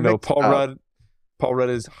getting them. I know Paul Rudd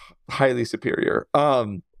is highly superior.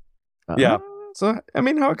 Yeah. So I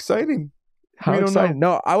mean, how exciting! How exciting!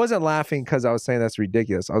 No, I wasn't laughing because I was saying that's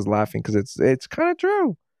ridiculous. I was laughing because it's kind of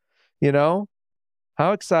true.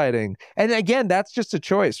 How exciting! And again, that's just a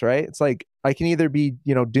choice, right? It's like I can either be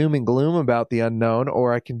doom and gloom about the unknown,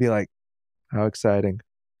 or I can be like, how exciting.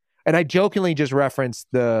 And I jokingly just referenced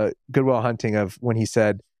the Good Will Hunting of when he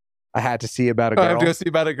said, I had to see about a girl. I have to go see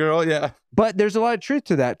about a girl, yeah. But there's a lot of truth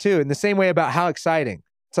to that too. In the same way about how exciting.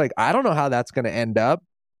 It's like, I don't know how that's going to end up,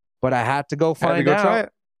 but I had to go find out. Try it.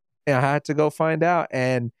 And I had to go find out,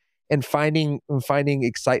 and finding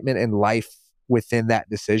excitement in life within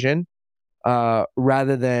that decision,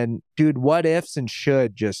 rather than, dude, what ifs and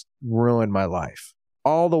should just ruin my life.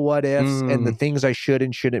 All the what ifs and the things I should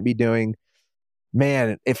and shouldn't be doing.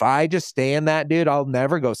 Man, if I just stay in that, dude, I'll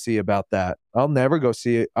never go see about that. I'll never go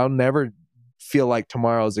see it. I'll never feel like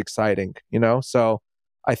tomorrow is exciting, So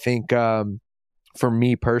I think for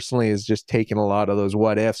me personally is just taking a lot of those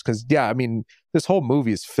what ifs. Because, I mean, this whole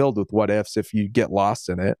movie is filled with what ifs if you get lost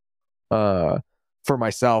in it. For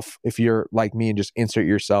myself, if you're like me and just insert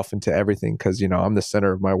yourself into everything, because, I'm the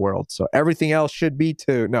center of my world. So everything else should be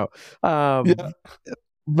too. No.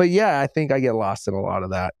 But I think I get lost in a lot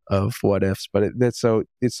of that of what ifs, but it's so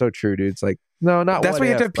true, dude. It's like, no, not that's why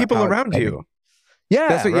you have to have people around you. Yeah.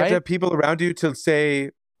 That's what you have to have people around you to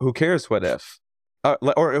say, who cares what if?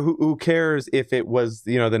 or who cares if it was,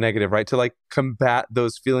 you know, the negative, right? To like combat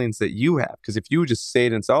those feelings that you have. Because if you just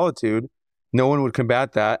stayed in solitude, no one would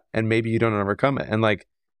combat that, and maybe you don't overcome it. And like,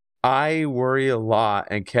 I worry a lot,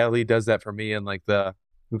 and Kelly does that for me. And like,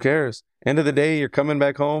 who cares? End of the day, you're coming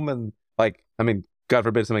back home, and like, I mean, God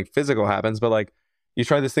forbid something physical happens, but like, you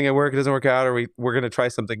try this thing at work, it doesn't work out, or we're gonna try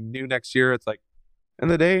something new next year. It's like,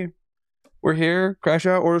 end of the day, we're here, crash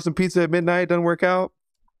out, order some pizza at midnight, doesn't work out,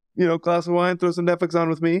 you know, glass of wine, throw some Netflix on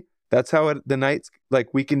with me. That's how the nights, like,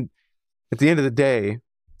 we can, at the end of the day,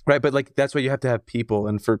 right? But like, that's why you have to have people.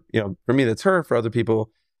 And for, you know, for me, that's her, for other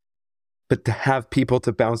people, but to have people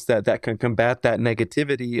to bounce that can combat that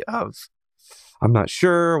negativity of, I'm not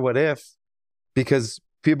sure, what if, because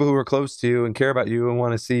people who are close to you and care about you and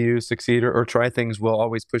want to see you succeed or try things will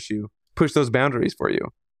always push those boundaries for you.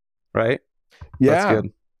 Right? Yeah. That's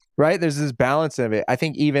good. Right. There's this balance of it. I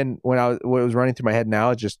think even what was running through my head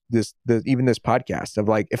now, just even this podcast of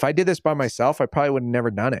like, if I did this by myself, I probably would have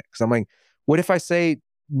never done it. Cause I'm like, what if I say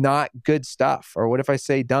not good stuff? Or what if I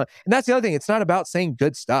say dumb? And that's the other thing. It's not about saying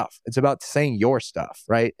good stuff. It's about saying your stuff.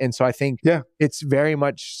 Right. And so I think it's very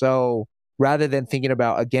much so, rather than thinking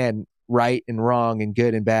about, again, right and wrong and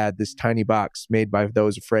good and bad, this tiny box made by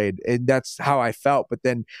those afraid. And that's how I felt. But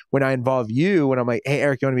then when I involve you, when I'm like, hey,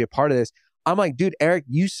 Eric, you want to be a part of this? I'm like, dude, Eric,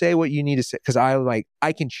 you say what you need to say. Cause I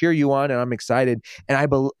can cheer you on and I'm excited. And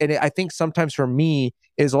I think sometimes for me,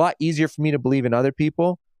 it's a lot easier for me to believe in other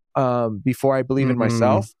people before I believe in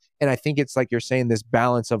myself. And I think it's like you're saying, this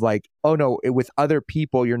balance of like, oh no, with other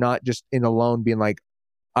people, you're not just in alone being like,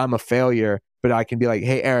 I'm a failure, but I can be like,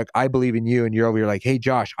 hey, Eric, I believe in you. And you're over here like, hey,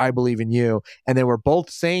 Josh, I believe in you. And then we're both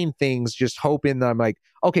saying things, just hoping that I'm like,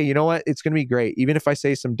 okay, you know what? It's going to be great. Even if I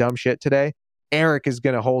say some dumb shit today, Eric is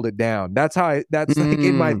going to hold it down. That's like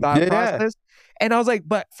in my thought process. And I was like,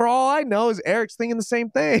 but for all I know is Eric's thinking the same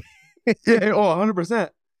thing. 100%.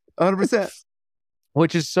 100%.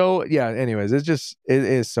 Which is so, anyways, it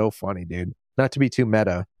is so funny, dude. Not to be too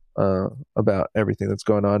meta about everything that's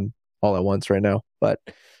going on all at once right now. But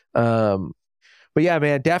yeah,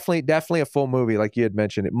 man, definitely a full movie. Like you had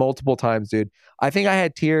mentioned it multiple times, dude. I think I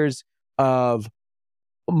had tears of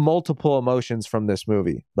multiple emotions from this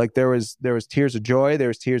movie. Like there was tears of joy, there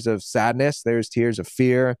was tears of sadness, there was tears of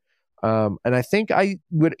fear. And I think I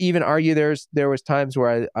would even argue there was times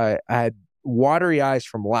where I had watery eyes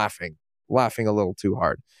from laughing a little too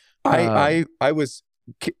hard. I was,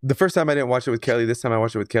 the first time I didn't watch it with Kelly, this time I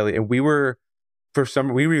watched it with Kelly, and we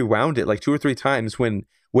rewound it like 2 or 3 times when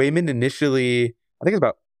Waymond initially, I think it's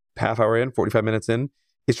about half hour in, 45 minutes in,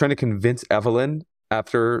 he's trying to convince Evelyn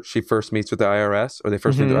after she first meets with the IRS, or they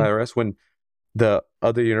first meet the IRS, when the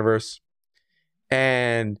other universe,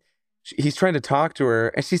 and he's trying to talk to her,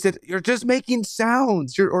 and she said, "You're just making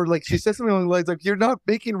sounds." Or like she said something along the lines like, "You're not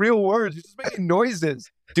making real words. You're just making noises."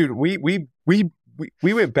 Dude, we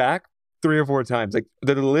went back 3 or 4 times. Like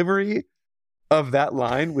the delivery of that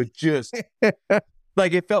line was just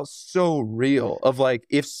like, it felt so real. Of like,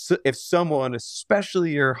 if someone,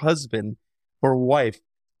 especially your husband or wife,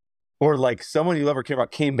 or like someone you love or care about,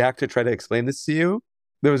 came back to try to explain this to you,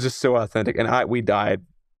 that was just so authentic. And we died.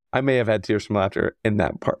 I may have had tears from laughter in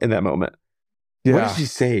that moment. Yeah. What did she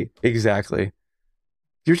say exactly?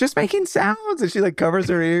 "You're just making sounds," and she like covers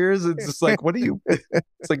her ears. It's just like, what do you?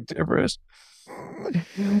 It's like gibberish.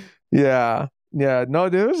 Yeah. No,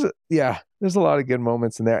 there's a lot of good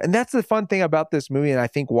moments in there, and that's the fun thing about this movie, and I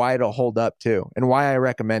think why it'll hold up too, and why I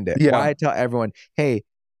recommend it. Why I tell everyone, hey,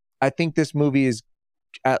 I think this movie is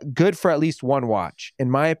good for at least one watch.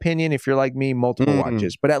 In my opinion, if you're like me, multiple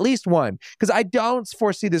watches, but at least one, because I don't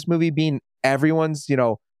foresee this movie being everyone's,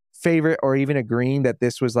 favorite, or even agreeing that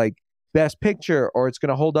this was like best picture or it's going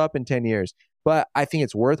to hold up in 10 years. But I think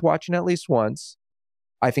it's worth watching at least once.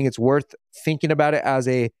 I think it's worth thinking about it as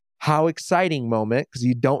a how exciting moment, because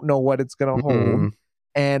you don't know what it's going to hold.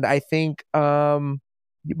 And I think,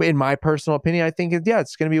 in my personal opinion, I think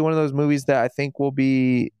it's going to be one of those movies that I think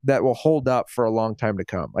that will hold up for a long time to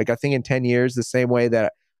come. Like I think in 10 years, the same way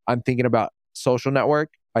that I'm thinking about Social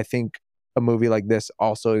Network, I think a movie like this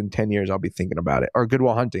also in 10 years, I'll be thinking about it. Or Good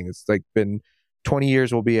Will Hunting. It's like been 20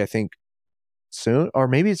 years will be, I think, soon, or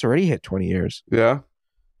maybe it's already hit 20 years. Yeah.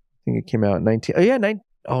 I think it came out in 19.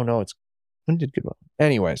 Oh no, when did Good Will?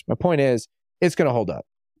 Anyways, my point is it's going to hold up.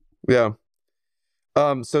 Yeah.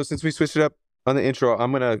 So since we switched it up on the intro,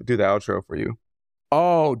 I'm going to do the outro for you.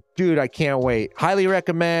 Oh, dude, I can't wait. Highly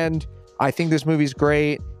recommend. I think this movie's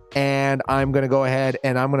great. And I'm going to go ahead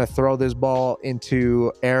and I'm going to throw this ball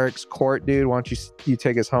into Eric's court, dude. Why don't you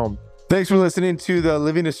take us home? Thanks for listening to the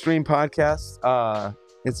Living to Stream podcast.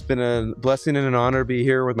 It's been a blessing and an honor to be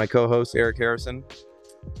here with my co-host, Eric Harrison.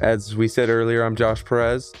 As we said earlier, I'm Josh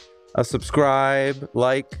Perez. Subscribe,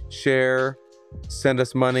 like, share, send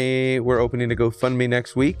us money. We're opening a GoFundMe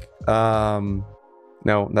next week.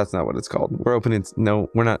 No, that's not what it's called. We're opening. No,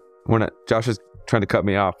 we're not. Josh is trying to cut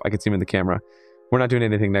me off. I can see him in the camera. We're not doing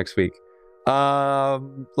anything next week.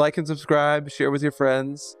 Like and subscribe, share with your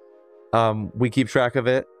friends. We keep track of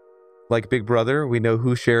it like Big Brother. We know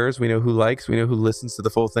who shares, we know who likes, we know who listens to the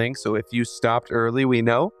full thing. So if you stopped early, we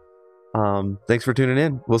know. Thanks for tuning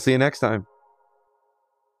in. We'll see you next time.